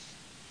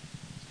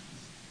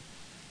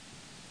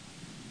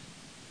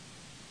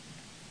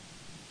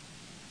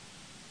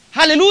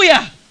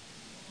 Hallelujah.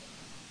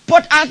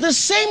 But at the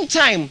same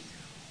time,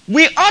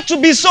 we ought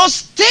to be so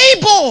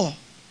stable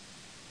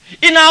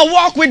in our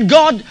walk with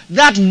God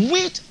that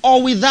with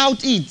or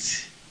without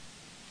it,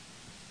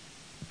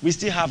 we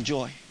still have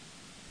joy.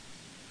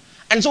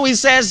 And so he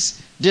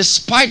says,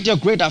 despite their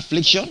great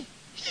affliction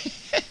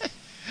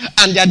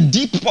and their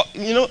deep,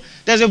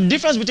 there's a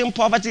difference between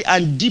poverty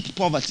and deep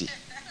poverty.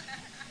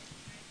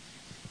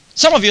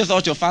 Some of you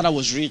thought your father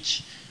was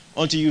rich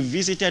until you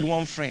visited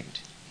one friend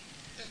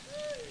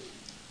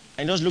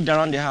and just looked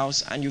around the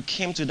house and you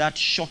came to that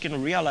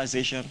shocking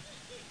realization,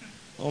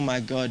 oh my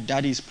God,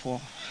 daddy is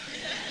poor.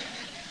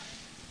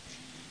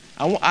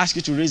 I won't ask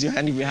you to raise your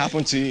hand if it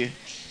happened to you.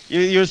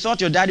 You thought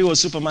your daddy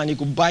was Superman, he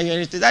could buy you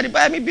anything. Daddy,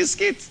 buy me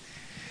biscuits.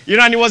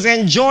 And he was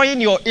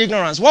enjoying your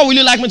ignorance. What will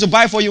you like me to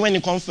buy for you when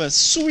you come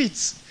first?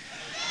 Sweets.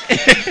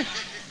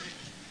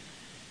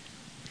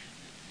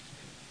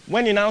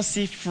 When you now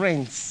see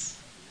friends.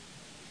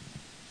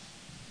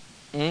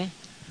 When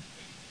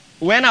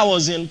I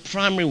was in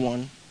primary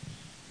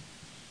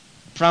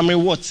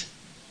what?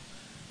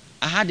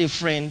 I had a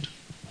friend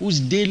whose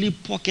daily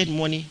pocket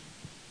money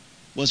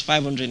was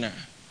 500 naira.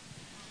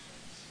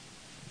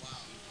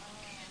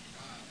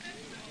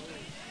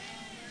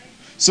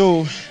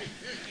 So,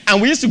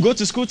 and we used to go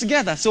to school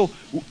together. So,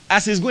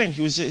 as he's going,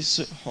 he would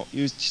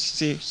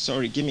say,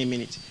 sorry, give me a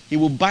minute. He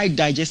will buy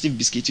digestive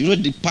biscuits. You know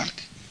the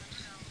pack.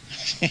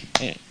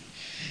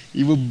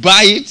 He will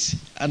buy it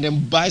and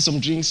then buy some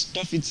drinks,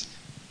 stuff it,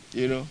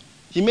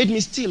 He made me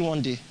steal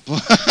one day.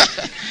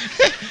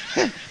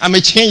 I'm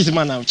a changed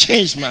man now.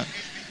 Changed man.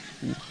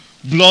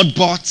 Blood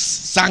bought,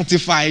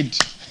 sanctified.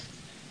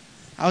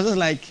 I was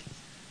like,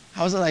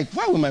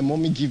 why would my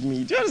mommy give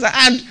me? Do you understand?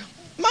 And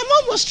my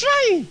mom was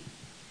trying.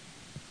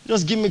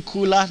 Just give me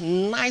cooler,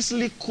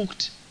 nicely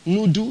cooked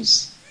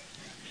noodles.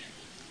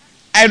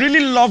 I really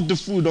loved the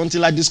food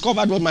until I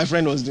discovered what my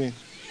friend was doing.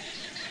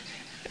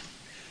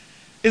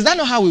 Is that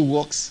not how it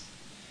works?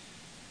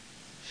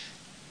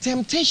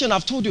 Temptation,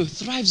 I've told you,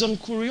 thrives on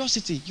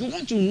curiosity. You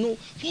want to know,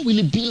 what will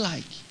it be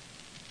like?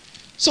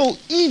 So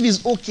Eve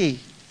is okay.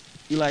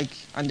 You like,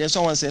 and then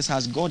someone says,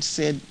 has God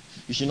said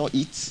you should not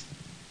eat?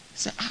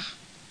 Say,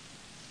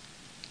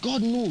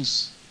 God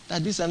knows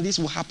that this and this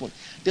will happen.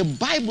 The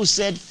Bible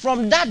said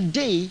from that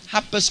day,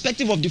 her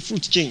perspective of the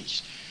fruit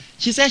changed.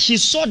 She said she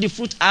saw the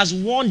fruit as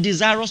one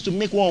desirous to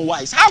make one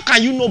wise. How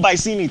can you know by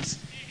seeing it?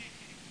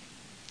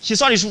 She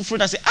saw the fruit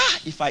and said,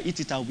 if I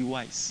eat it, I'll be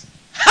wise.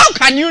 How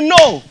can you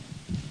know?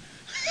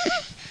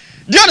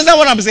 Do you understand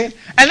what I'm saying?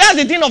 And that's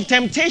the thing of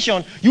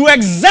temptation. You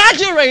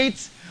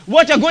exaggerate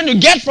what you're going to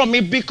get from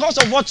it because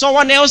of what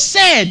someone else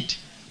said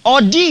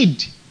or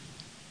did.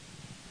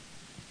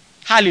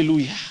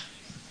 Hallelujah.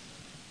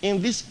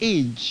 In this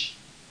age,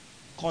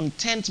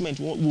 contentment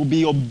will be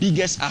your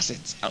biggest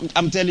asset.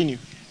 I'm telling you.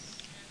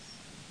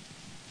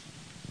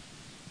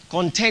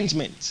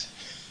 Contentment.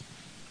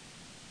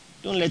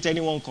 Don't let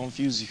anyone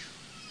confuse you.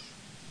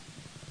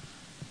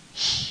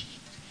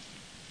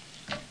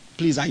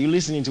 Please, are you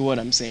listening to what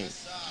I'm saying?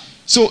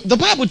 So the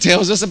Bible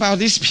tells us about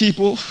these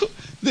people.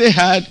 They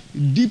had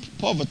deep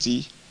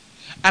poverty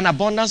and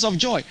abundance of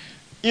joy.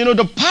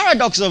 The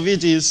paradox of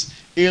it is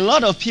a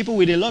lot of people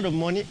with a lot of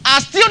money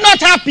are still not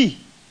happy.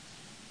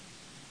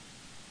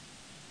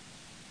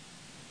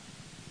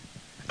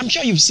 I'm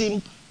sure you've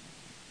seen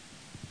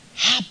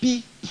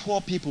happy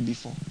poor people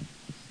before.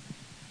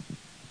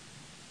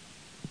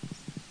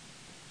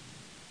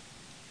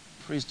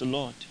 Praise the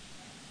Lord.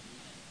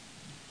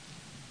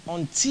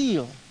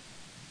 Until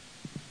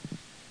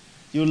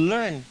you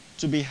learn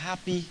to be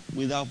happy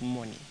without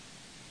money.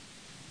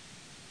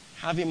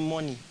 Having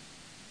money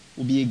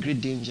will be a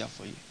great danger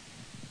for you.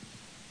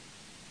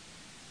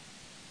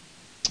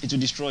 It will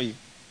destroy you.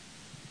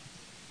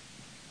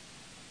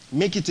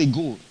 Make it a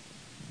goal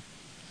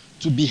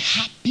to be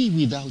happy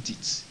without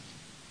it.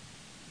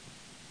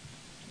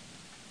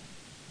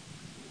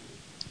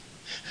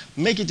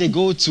 Make it a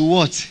goal to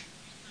what?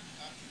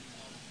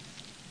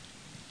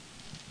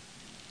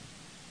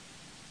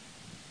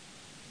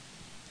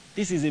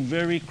 This is a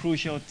very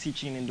crucial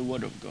teaching in the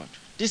Word of God.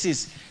 This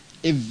is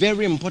a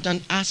very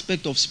important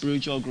aspect of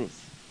spiritual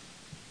growth.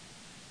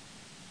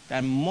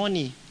 That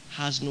money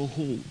has no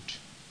hold.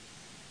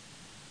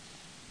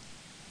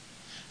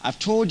 I've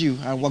told you,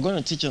 and we're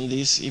going to teach on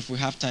this if we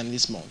have time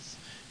this month.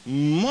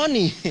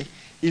 Money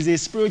is a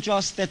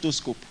spiritual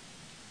stethoscope.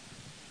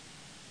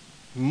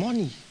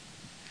 Money.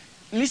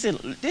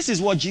 Listen, this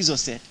is what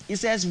Jesus said. He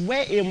says,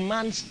 where a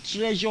man's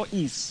treasure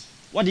is.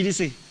 What did he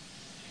say?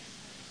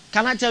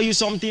 Can I tell you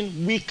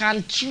something? We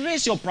can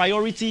trace your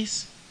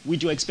priorities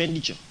with your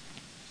expenditure.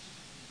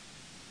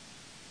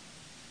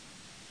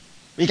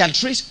 We can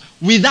trace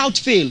without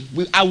fail.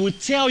 I will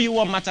tell you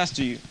what matters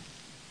to you.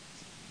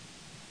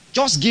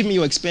 Just give me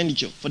your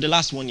expenditure for the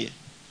last 1 year.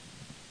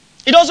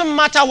 It doesn't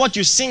matter what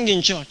you sing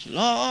in church.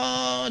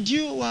 Lord,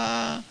 you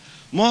are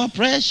more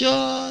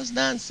precious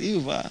than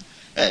silver.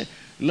 Hey,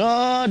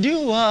 Lord,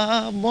 you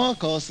are more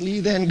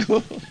costly than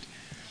gold.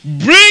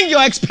 Bring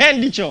your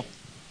expenditure.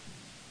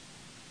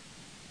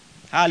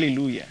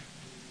 Hallelujah.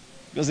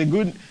 Because a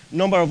good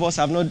number of us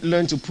have not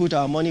learned to put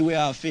our money where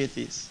our faith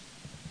is.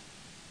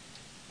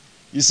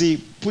 You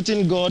see,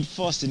 putting God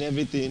first in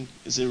everything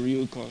is a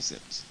real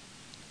concept.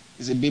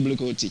 It's a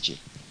biblical teaching.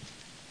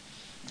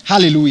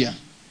 Hallelujah.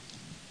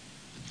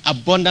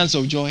 Abundance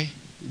of joy,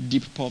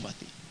 deep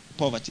poverty.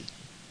 Poverty.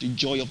 The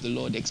joy of the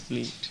Lord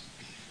explained.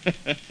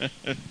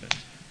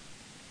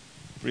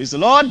 Praise the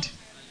Lord.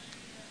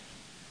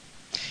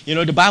 You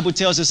know, the Bible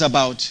tells us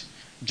about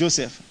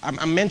Joseph.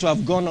 I'm meant to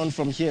have gone on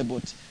from here,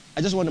 but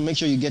I just want to make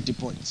sure you get the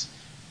point.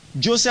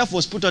 Joseph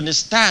was put on the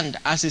stand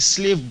as a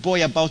slave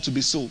boy about to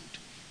be sold.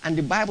 And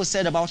the Bible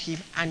said about him,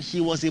 and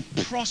he was a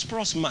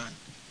prosperous man.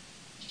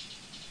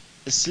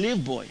 A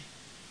slave boy.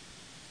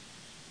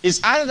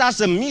 It's either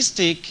that's a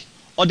mistake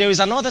or there is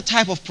another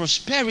type of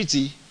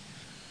prosperity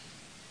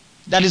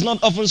that is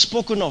not often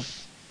spoken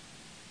of.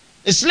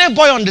 A slave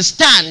boy on the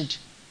stand,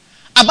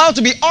 about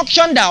to be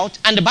auctioned out,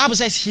 and the Bible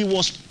says he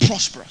was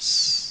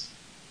prosperous.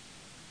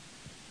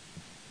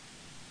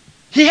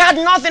 He had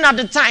nothing at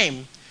the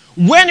time.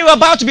 When you were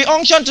about to be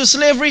auctioned to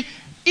slavery,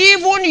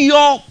 even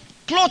your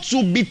clothes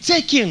will be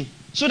taken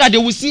so that they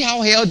will see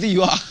how healthy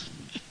you are.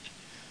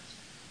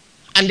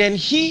 And then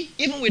he,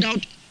 even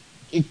without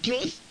a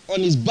cloth on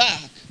his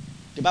back,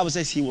 the Bible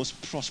says he was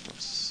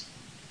prosperous.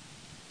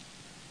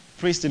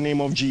 Praise the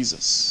name of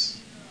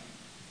Jesus.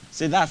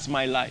 Say, that's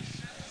my life.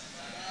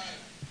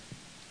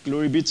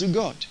 Glory be to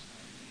God.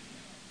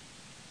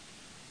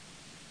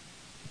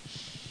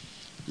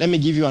 Let me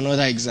give you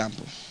another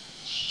example.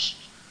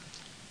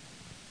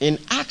 In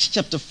Acts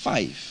chapter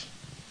 5,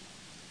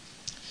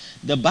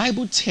 the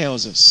Bible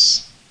tells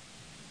us,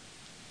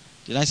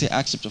 did I say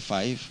Acts chapter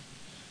 5?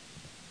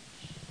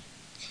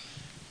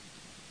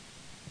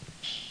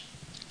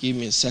 Give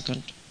me a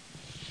second.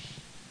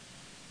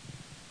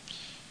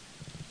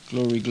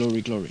 Glory,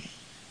 glory, glory.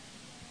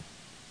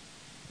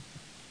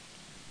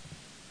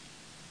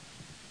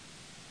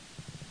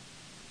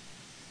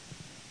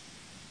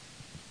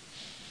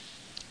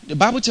 The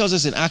Bible tells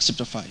us in Acts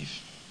chapter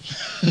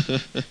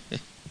 5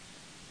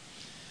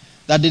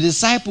 that the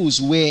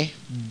disciples were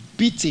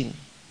beaten.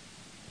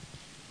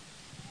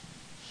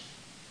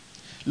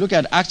 Look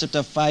at Acts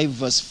chapter 5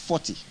 verse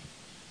 40.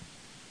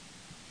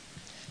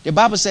 The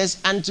Bible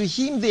says, and to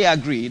him they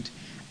agreed,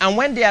 and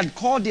when they had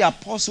called the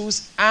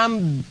apostles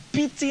and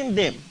beaten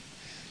them.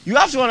 You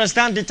have to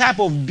understand the type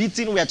of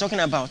beating we are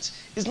talking about.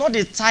 It's not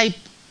the type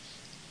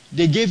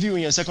they gave you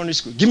in your secondary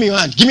school. Give me your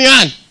hand. Give me your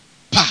hand.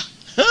 Pa.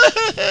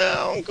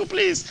 Uncle,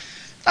 please.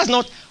 That's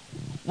not.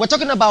 We're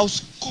talking about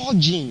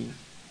scourging.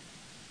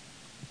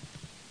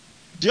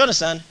 Do you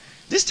understand?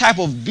 This type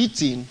of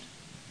beating,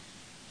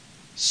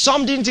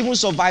 some didn't even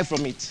survive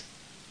from it.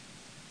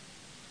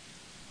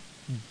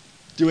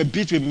 They were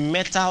beat with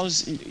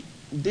metals.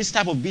 This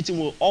type of beating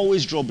will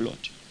always draw blood.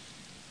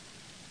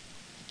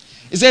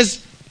 It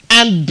says,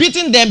 and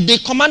beating them, they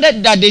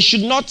commanded that they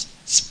should not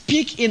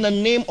speak in the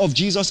name of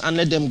Jesus and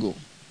let them go.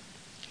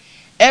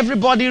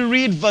 Everybody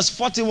read verse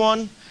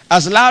 41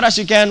 as loud as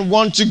you can.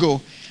 1 to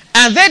go.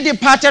 And they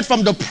departed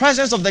from the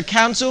presence of the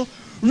council,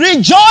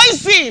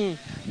 rejoicing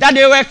that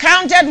they were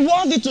counted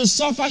worthy to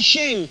suffer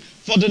shame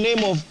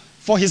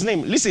for his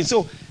name. Listen,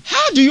 so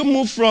how do you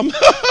move from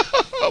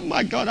oh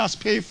my God, that's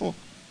painful,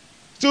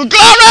 to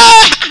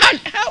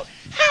glory?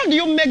 How do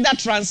you make that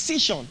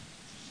transition?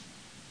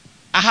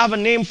 I have a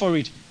name for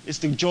it. It's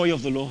the joy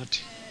of the Lord.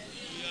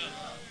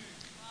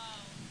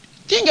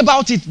 Think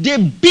about it. They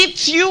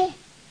beat you.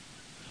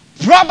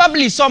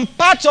 Probably some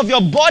parts of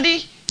your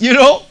body,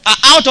 are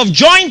out of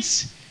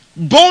joints,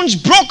 bones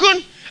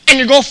broken, and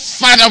you go,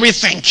 Father, we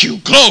thank you.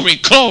 Glory,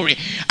 glory.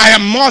 I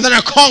am more than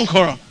a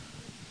conqueror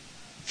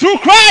through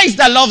Christ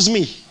that loves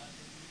me.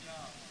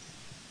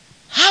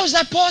 How is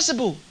that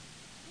possible?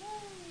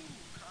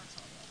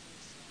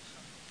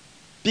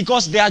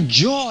 Because their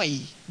joy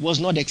was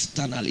not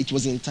external, it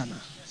was internal.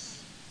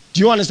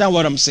 Do you understand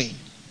what I'm saying?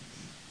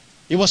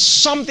 It was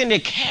something they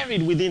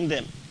carried within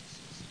them.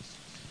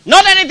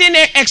 Not anything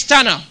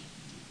external.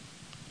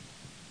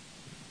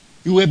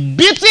 You were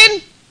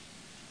beaten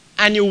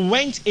and you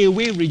went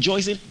away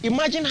rejoicing.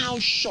 Imagine how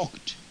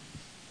shocked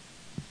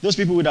those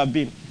people would have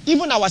been.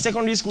 Even our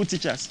secondary school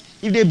teachers,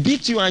 if they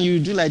beat you and you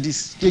do like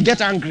this, they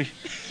get angry.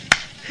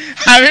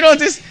 Have you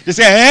noticed? They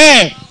say,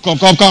 hey, come.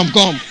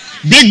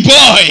 Big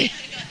boy.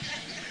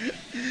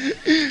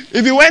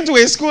 If you went to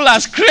a school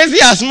as crazy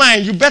as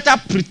mine, you better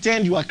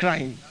pretend you are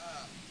crying.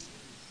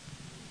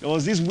 There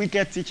was this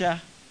wicked teacher.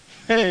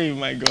 Hey,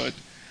 my God.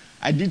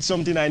 I did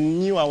something, I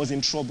knew I was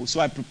in trouble, so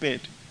I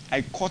prepared.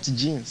 I cut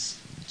jeans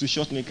to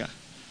short knicker.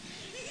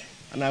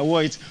 And I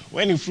wore it.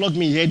 When he flogged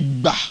me, he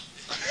had bah.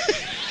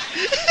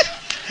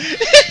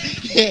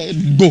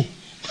 Head bo.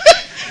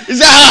 He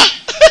said, ah.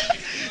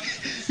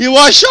 He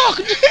was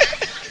shocked.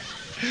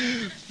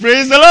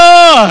 Praise the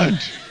Lord.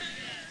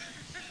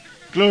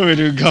 Glory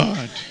to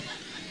God.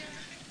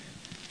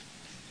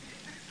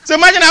 So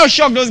imagine how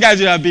shocked those guys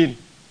would have been.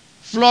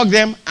 Flog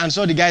them and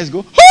saw the guys go,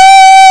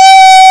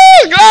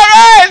 "Woo!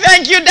 Glory!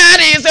 Thank you,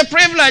 Daddy. It's a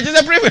privilege. It's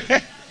a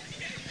privilege."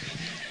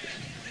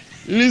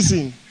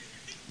 Listen.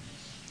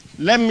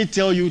 Let me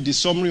tell you the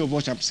summary of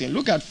what I'm saying.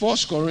 Look at 1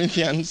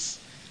 Corinthians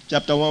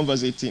chapter 1,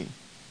 verse 18.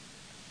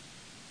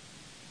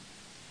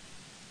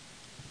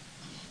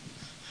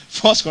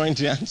 1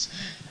 Corinthians.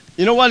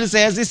 You know what it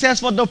says? It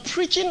says, for the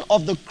preaching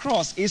of the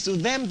cross is to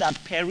them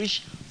that perish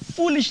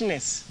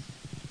foolishness.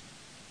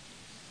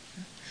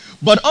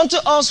 But unto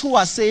us who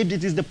are saved,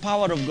 it is the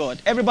power of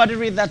God. Everybody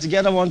read that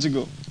together. 1 to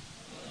go.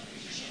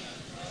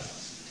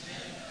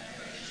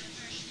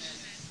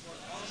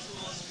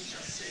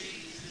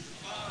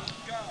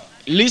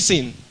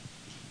 Listen,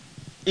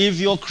 if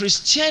your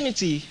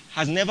Christianity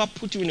has never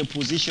put you in a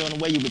position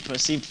where you'll be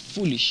perceived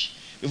foolish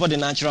before the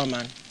natural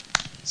man,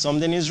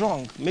 something is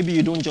wrong. Maybe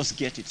you don't just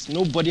get it.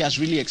 Nobody has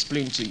really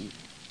explained to you.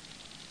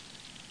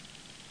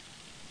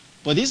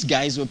 But these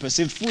guys were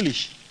perceived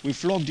foolish. We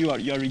flogged you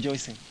out. You're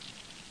rejoicing.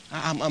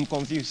 I'm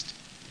confused.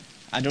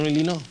 I don't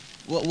really know.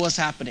 What's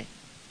happening?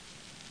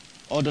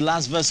 Or the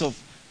last verse of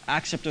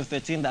Acts chapter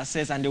 13 that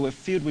says, and they were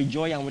filled with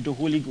joy and with the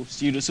Holy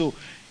Ghost. So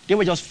they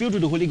were just filled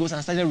with the Holy Ghost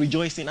and started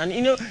rejoicing. And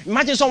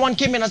imagine someone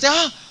came in and said,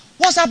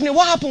 what's happening?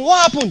 What happened?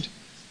 What happened?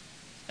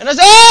 And I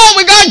said, oh,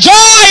 we got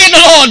joy in the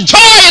Lord,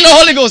 joy in the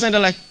Holy Ghost. And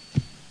they're like,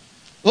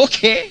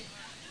 okay.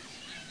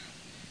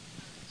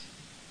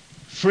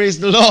 Praise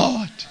the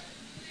Lord.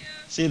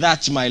 Say,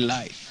 that's my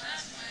life.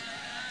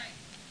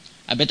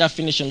 I better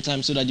finish on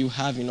time so that you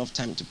have enough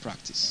time to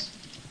practice.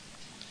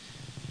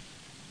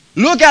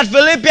 Look at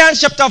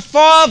Philippians chapter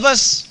 4,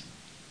 verse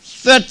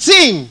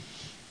 13.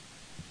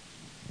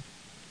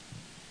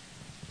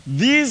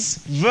 This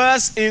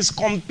verse is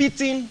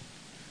competing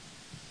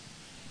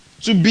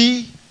to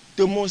be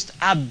the most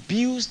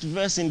abused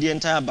verse in the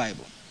entire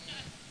Bible.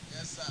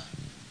 Yes, sir.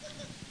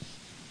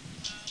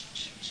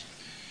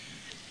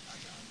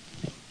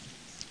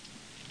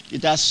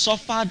 It has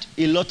suffered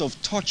a lot of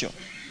torture.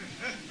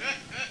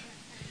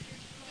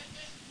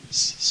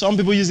 Some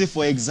people use it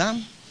for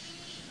exam,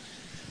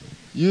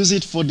 use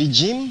it for the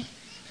gym,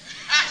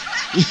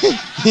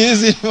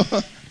 use it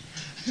for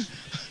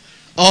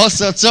all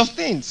sorts of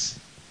things.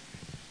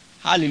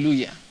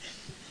 Hallelujah.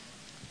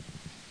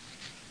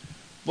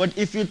 But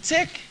if you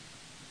take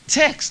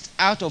text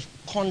out of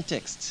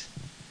context,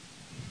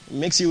 it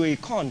makes you a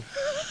con.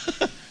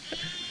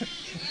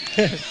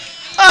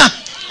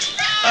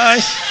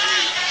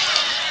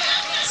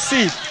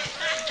 See,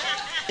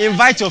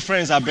 invite your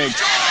friends, I beg.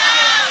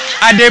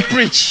 And they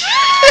preach.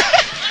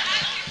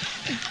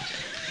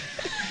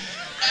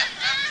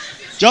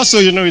 Just so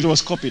you know it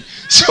was copied.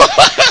 So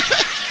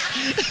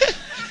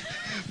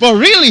but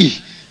really,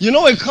 you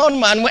know a con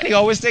man when he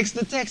always takes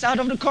the text out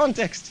of the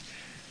context.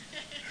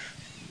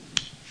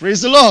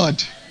 Praise the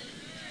Lord.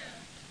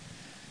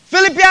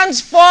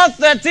 Philippians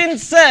 4:13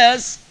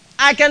 says,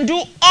 I can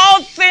do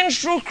all things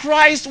through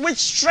Christ which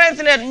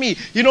strengthened me.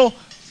 You know,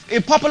 a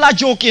popular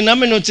joke in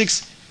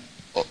hermeneutics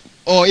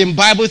or in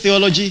Bible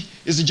theology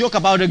is a joke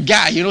about a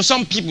guy. You know,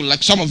 some people,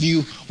 like some of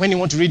you, when you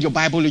want to read your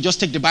Bible, you just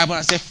take the Bible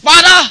and say,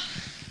 Father,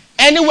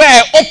 anywhere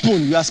I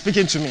open, you are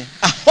speaking to me.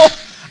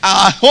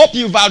 I hope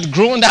you've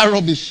outgrown that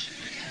rubbish.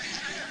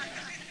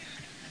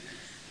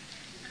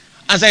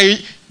 And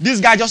say, this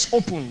guy just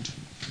opened.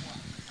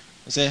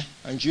 I say,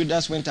 and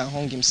Judas went and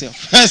hung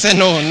himself. I said,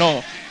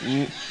 no,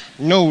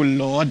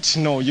 Lord,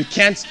 no, you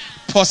can't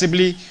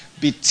possibly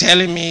be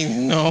telling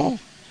me no.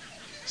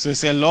 So he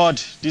said, Lord,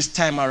 this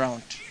time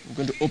around, I'm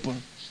going to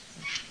open.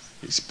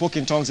 He spoke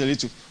in tongues a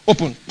little.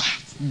 Open.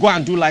 Go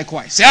and do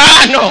likewise. Say,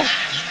 no,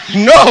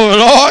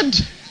 Lord.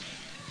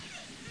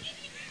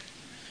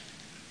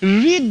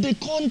 Read the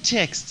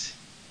context.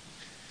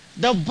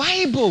 The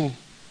Bible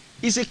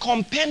is a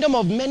compendium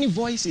of many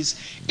voices.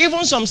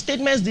 Even some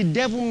statements the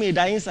devil made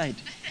are inside.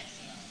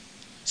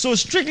 So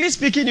strictly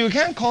speaking, you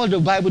can't call the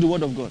Bible the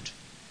Word of God.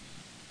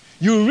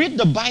 You read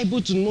the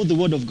Bible to know the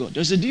Word of God.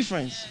 There's a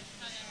difference.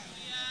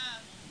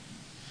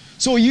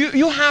 So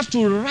you have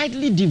to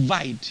rightly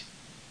divide.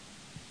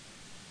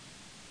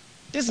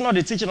 This is not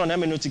a teaching on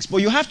hermeneutics, but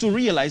you have to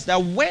realize that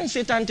when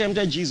Satan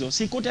tempted Jesus,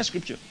 he quoted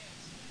scripture.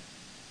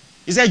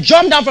 He said,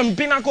 jump down from the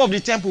pinnacle of the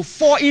temple,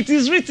 for it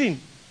is written.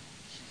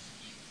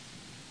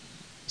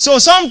 So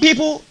some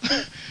people,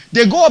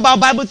 they go about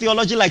Bible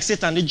theology like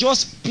Satan. They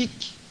just speak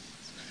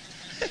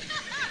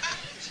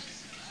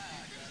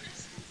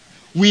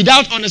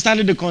without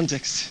understanding the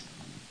context.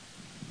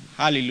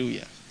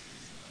 Hallelujah.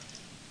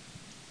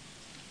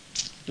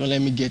 Don't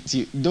let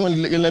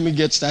me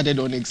get started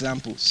on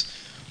examples.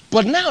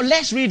 But now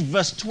let's read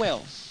verse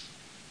 12.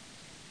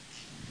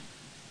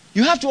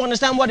 You have to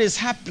understand what is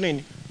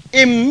happening.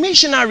 A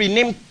missionary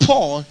named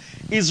Paul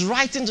is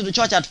writing to the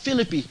church at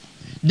Philippi.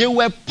 They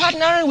were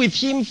partnering with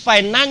him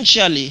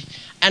financially,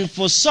 and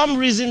for some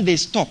reason they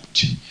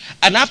stopped.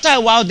 And after a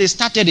while they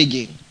started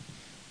again.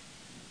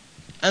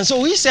 And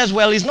so he says,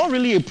 well, it's not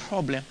really a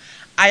problem.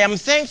 I am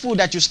thankful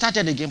that you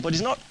started again, but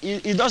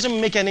it doesn't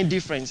make any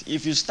difference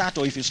if you start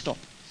or if you stop.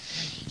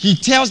 He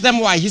tells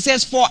them why. He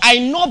says, for I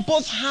know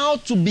both how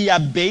to be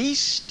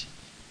abased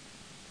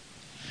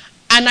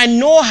and I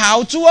know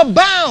how to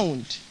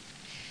abound.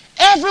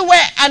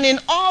 Everywhere and in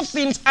all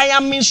things I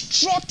am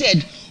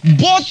instructed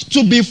both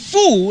to be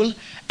full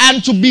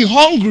and to be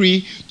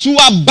hungry, to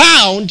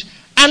abound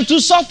and to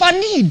suffer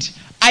need.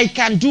 I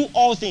can do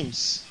all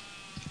things.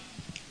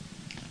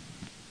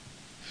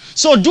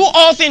 So do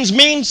all things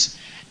means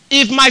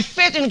if my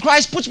faith in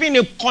Christ puts me in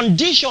a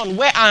condition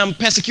where I am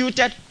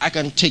persecuted, I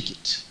can take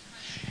it.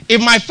 If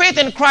my faith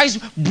in Christ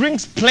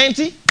brings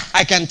plenty,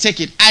 I can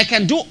take it. I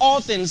can do all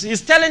things.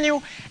 He's telling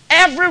you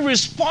every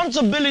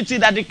responsibility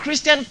that the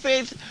Christian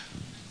faith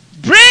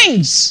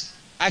brings,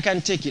 I can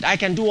take it. I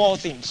can do all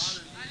things.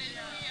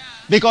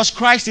 Because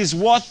Christ is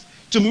worth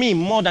to me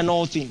more than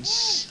all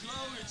things.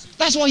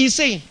 That's what he's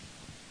saying.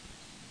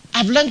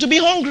 I've learned to be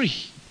hungry.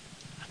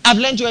 I've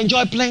learned to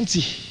enjoy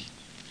plenty.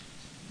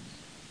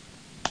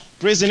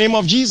 Praise the name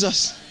of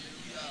Jesus.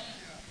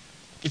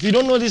 If you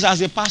don't know this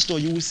as a pastor,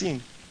 you will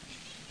sing.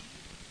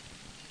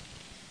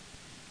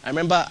 I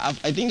remember, I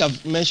think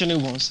I've mentioned it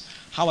once,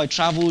 how I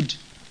traveled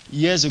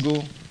years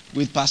ago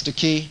with Pastor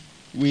K.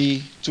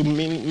 To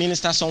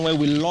minister somewhere,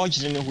 we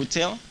lodged in a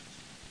hotel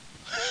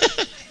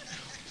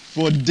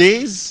for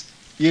days,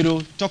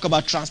 talk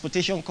about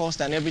transportation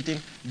cost and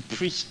everything,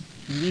 preach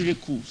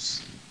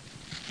miracles,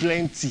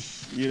 plenty,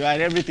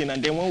 and everything.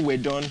 And then when we're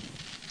done,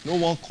 no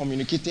one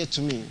communicated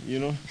to me,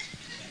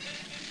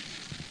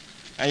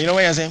 And you know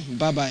what you're saying?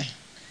 Bye-bye.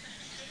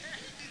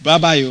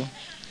 Bye-bye, you.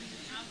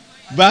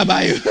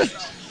 Bye-bye, you.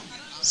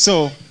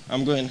 So,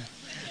 I'm going.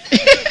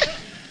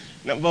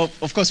 No, but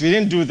of course, we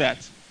didn't do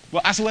that.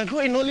 But as we were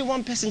going, only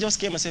one person just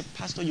came and said,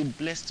 Pastor, you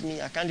blessed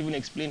me. I can't even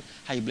explain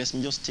how you blessed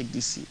me. Just take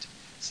this seat.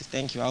 I said,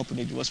 thank you. I opened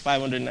it. It was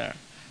 500 naira. I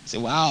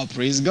said, wow,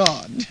 praise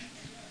God.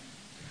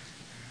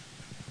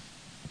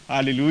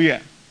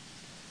 Hallelujah.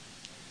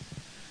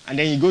 And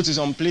then you go to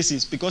some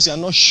places, because you are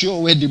not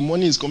sure where the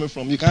money is coming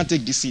from, you can't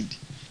take the seed.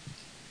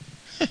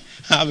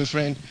 I have a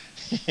friend.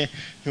 He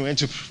went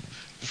to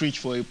preach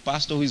for a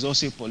pastor who is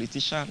also a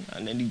politician.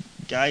 And then the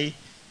guy,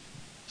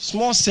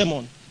 small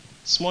sermon,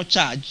 small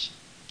charge,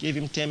 gave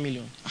him 10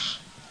 million. I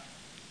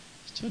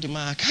told the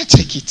man, I can't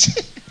take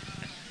it.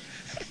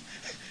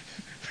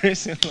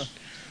 Praise the Lord.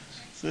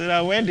 So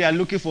that when they are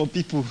looking for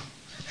people,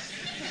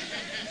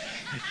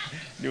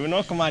 they will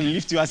not come and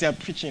lift you as you are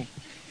preaching.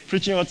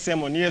 Preaching what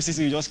sermon,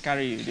 EFCC will just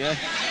carry you. Yeah?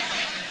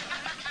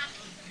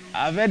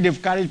 I've heard they've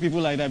carried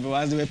people like that, but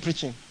as they were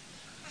preaching,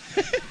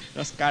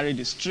 just carry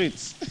the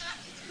streets.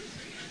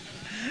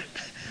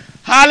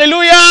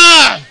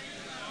 Hallelujah!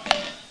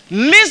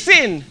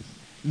 Listen,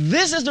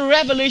 this is the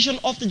revelation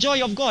of the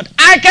joy of God.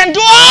 I can do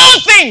all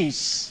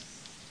things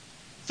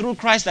through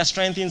Christ that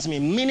strengthens me.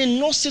 Meaning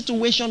no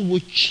situation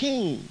will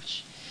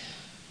change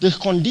the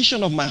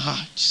condition of my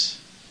heart.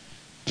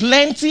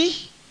 Plenty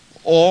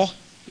or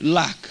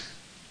lack.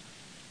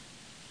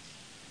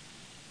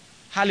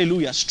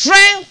 Hallelujah.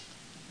 Strength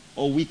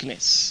or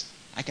weakness.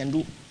 I can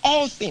do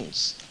all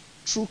things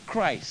through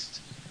Christ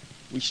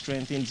which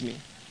strengthens me.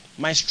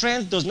 My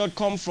strength does not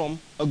come from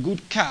a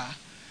good car,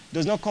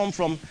 does not come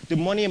from the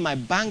money in my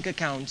bank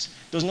account,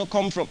 does not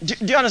come from... Do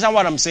you understand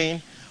what I'm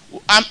saying?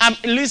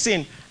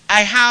 Listen,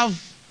 I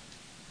have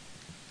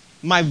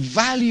my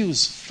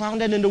values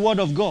founded in the Word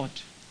of God.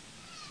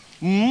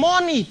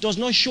 Money does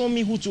not show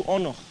me who to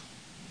honor.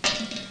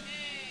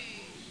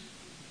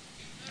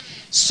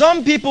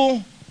 Some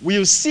people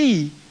will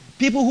see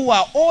people who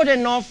are old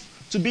enough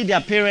to be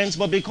their parents,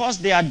 but because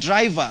they are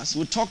drivers,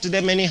 we'll talk to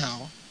them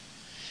anyhow.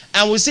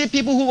 And we'll see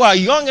people who are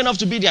young enough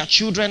to be their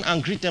children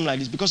and greet them like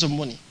this because of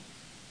money.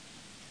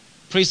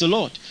 Praise the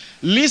Lord.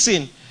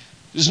 Listen,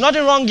 there's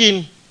nothing wrong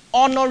in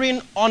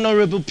honoring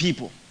honorable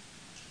people.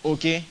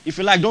 Okay? If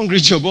you like, don't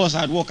greet your boss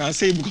at work and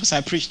say because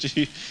I preached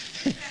to you.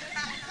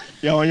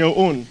 You're on your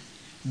own.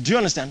 Do you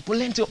understand? But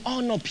learn to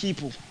honor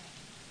people.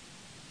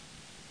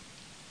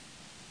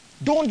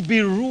 Don't be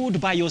ruled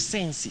by your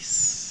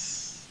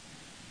senses.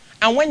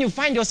 And when you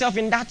find yourself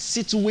in that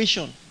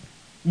situation,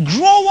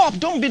 Grow up.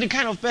 Don't be the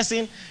kind of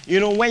person,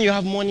 when you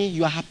have money,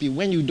 you are happy.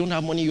 When you don't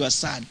have money, you are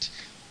sad.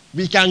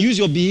 We can use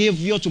your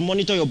behavior to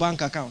monitor your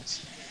bank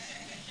account.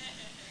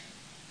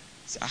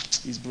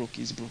 He's broke.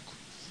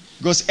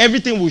 Because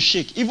everything will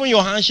shake. Even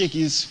your handshake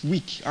is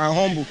weak and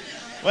humble.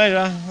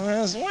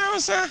 Well,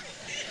 sir.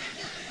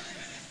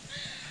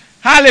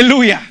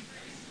 Hallelujah.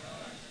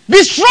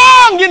 Be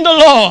strong in the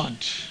Lord.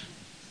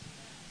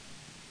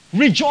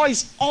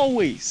 Rejoice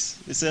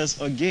always. It says,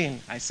 again,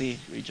 I say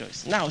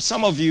rejoice. Now,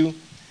 some of you,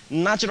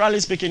 naturally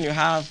speaking, you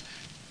have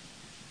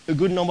a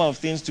good number of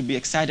things to be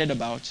excited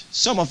about.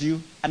 Some of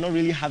you are not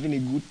really having a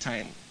good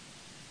time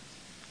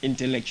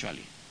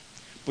intellectually.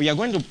 But you're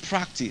going to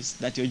practice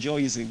that your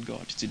joy is in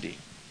God today.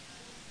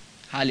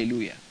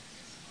 Hallelujah.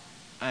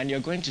 And you're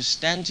going to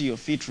stand to your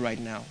feet right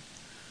now.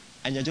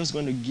 And you're just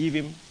going to give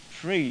him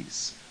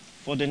praise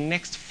for the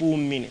next full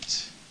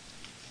minute.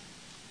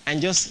 And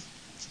just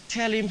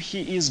tell him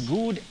he is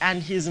good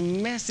and his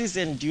mercies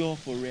endure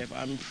forever.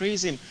 And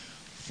praise him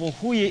for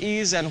who he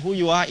is and who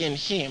you are in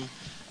him.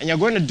 And you're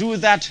going to do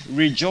that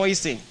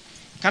rejoicing.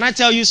 Can I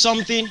tell you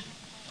something?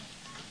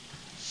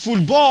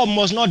 Football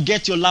must not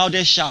get your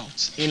loudest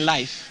shout in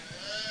life.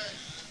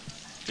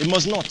 It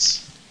must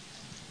not.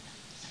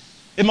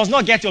 It must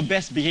not get your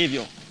best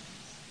behavior.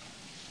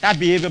 That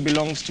behavior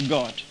belongs to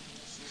God.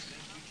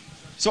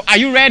 So are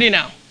you ready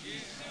now?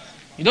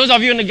 Those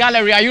of you in the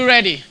gallery, are you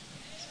ready?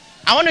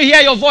 I want to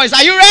hear your voice.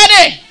 Are you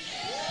ready?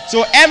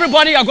 So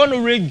everybody are going to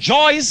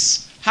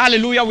rejoice.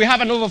 Hallelujah. We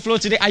have an overflow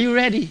today. Are you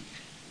ready?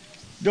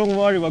 Don't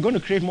worry. We're going to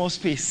create more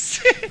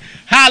space.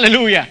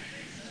 Hallelujah.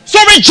 So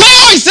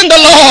rejoice in the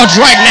Lord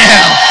right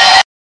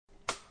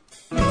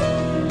now.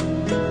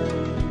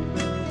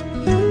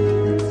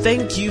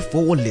 Thank you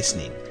for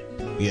listening.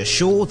 We are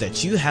sure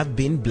that you have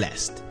been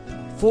blessed.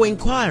 For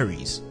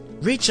inquiries,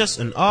 reach us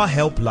on our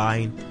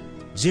helpline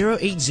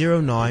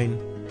 0809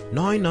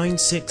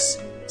 996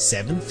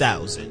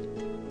 7000.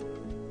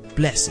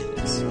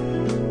 Blessings.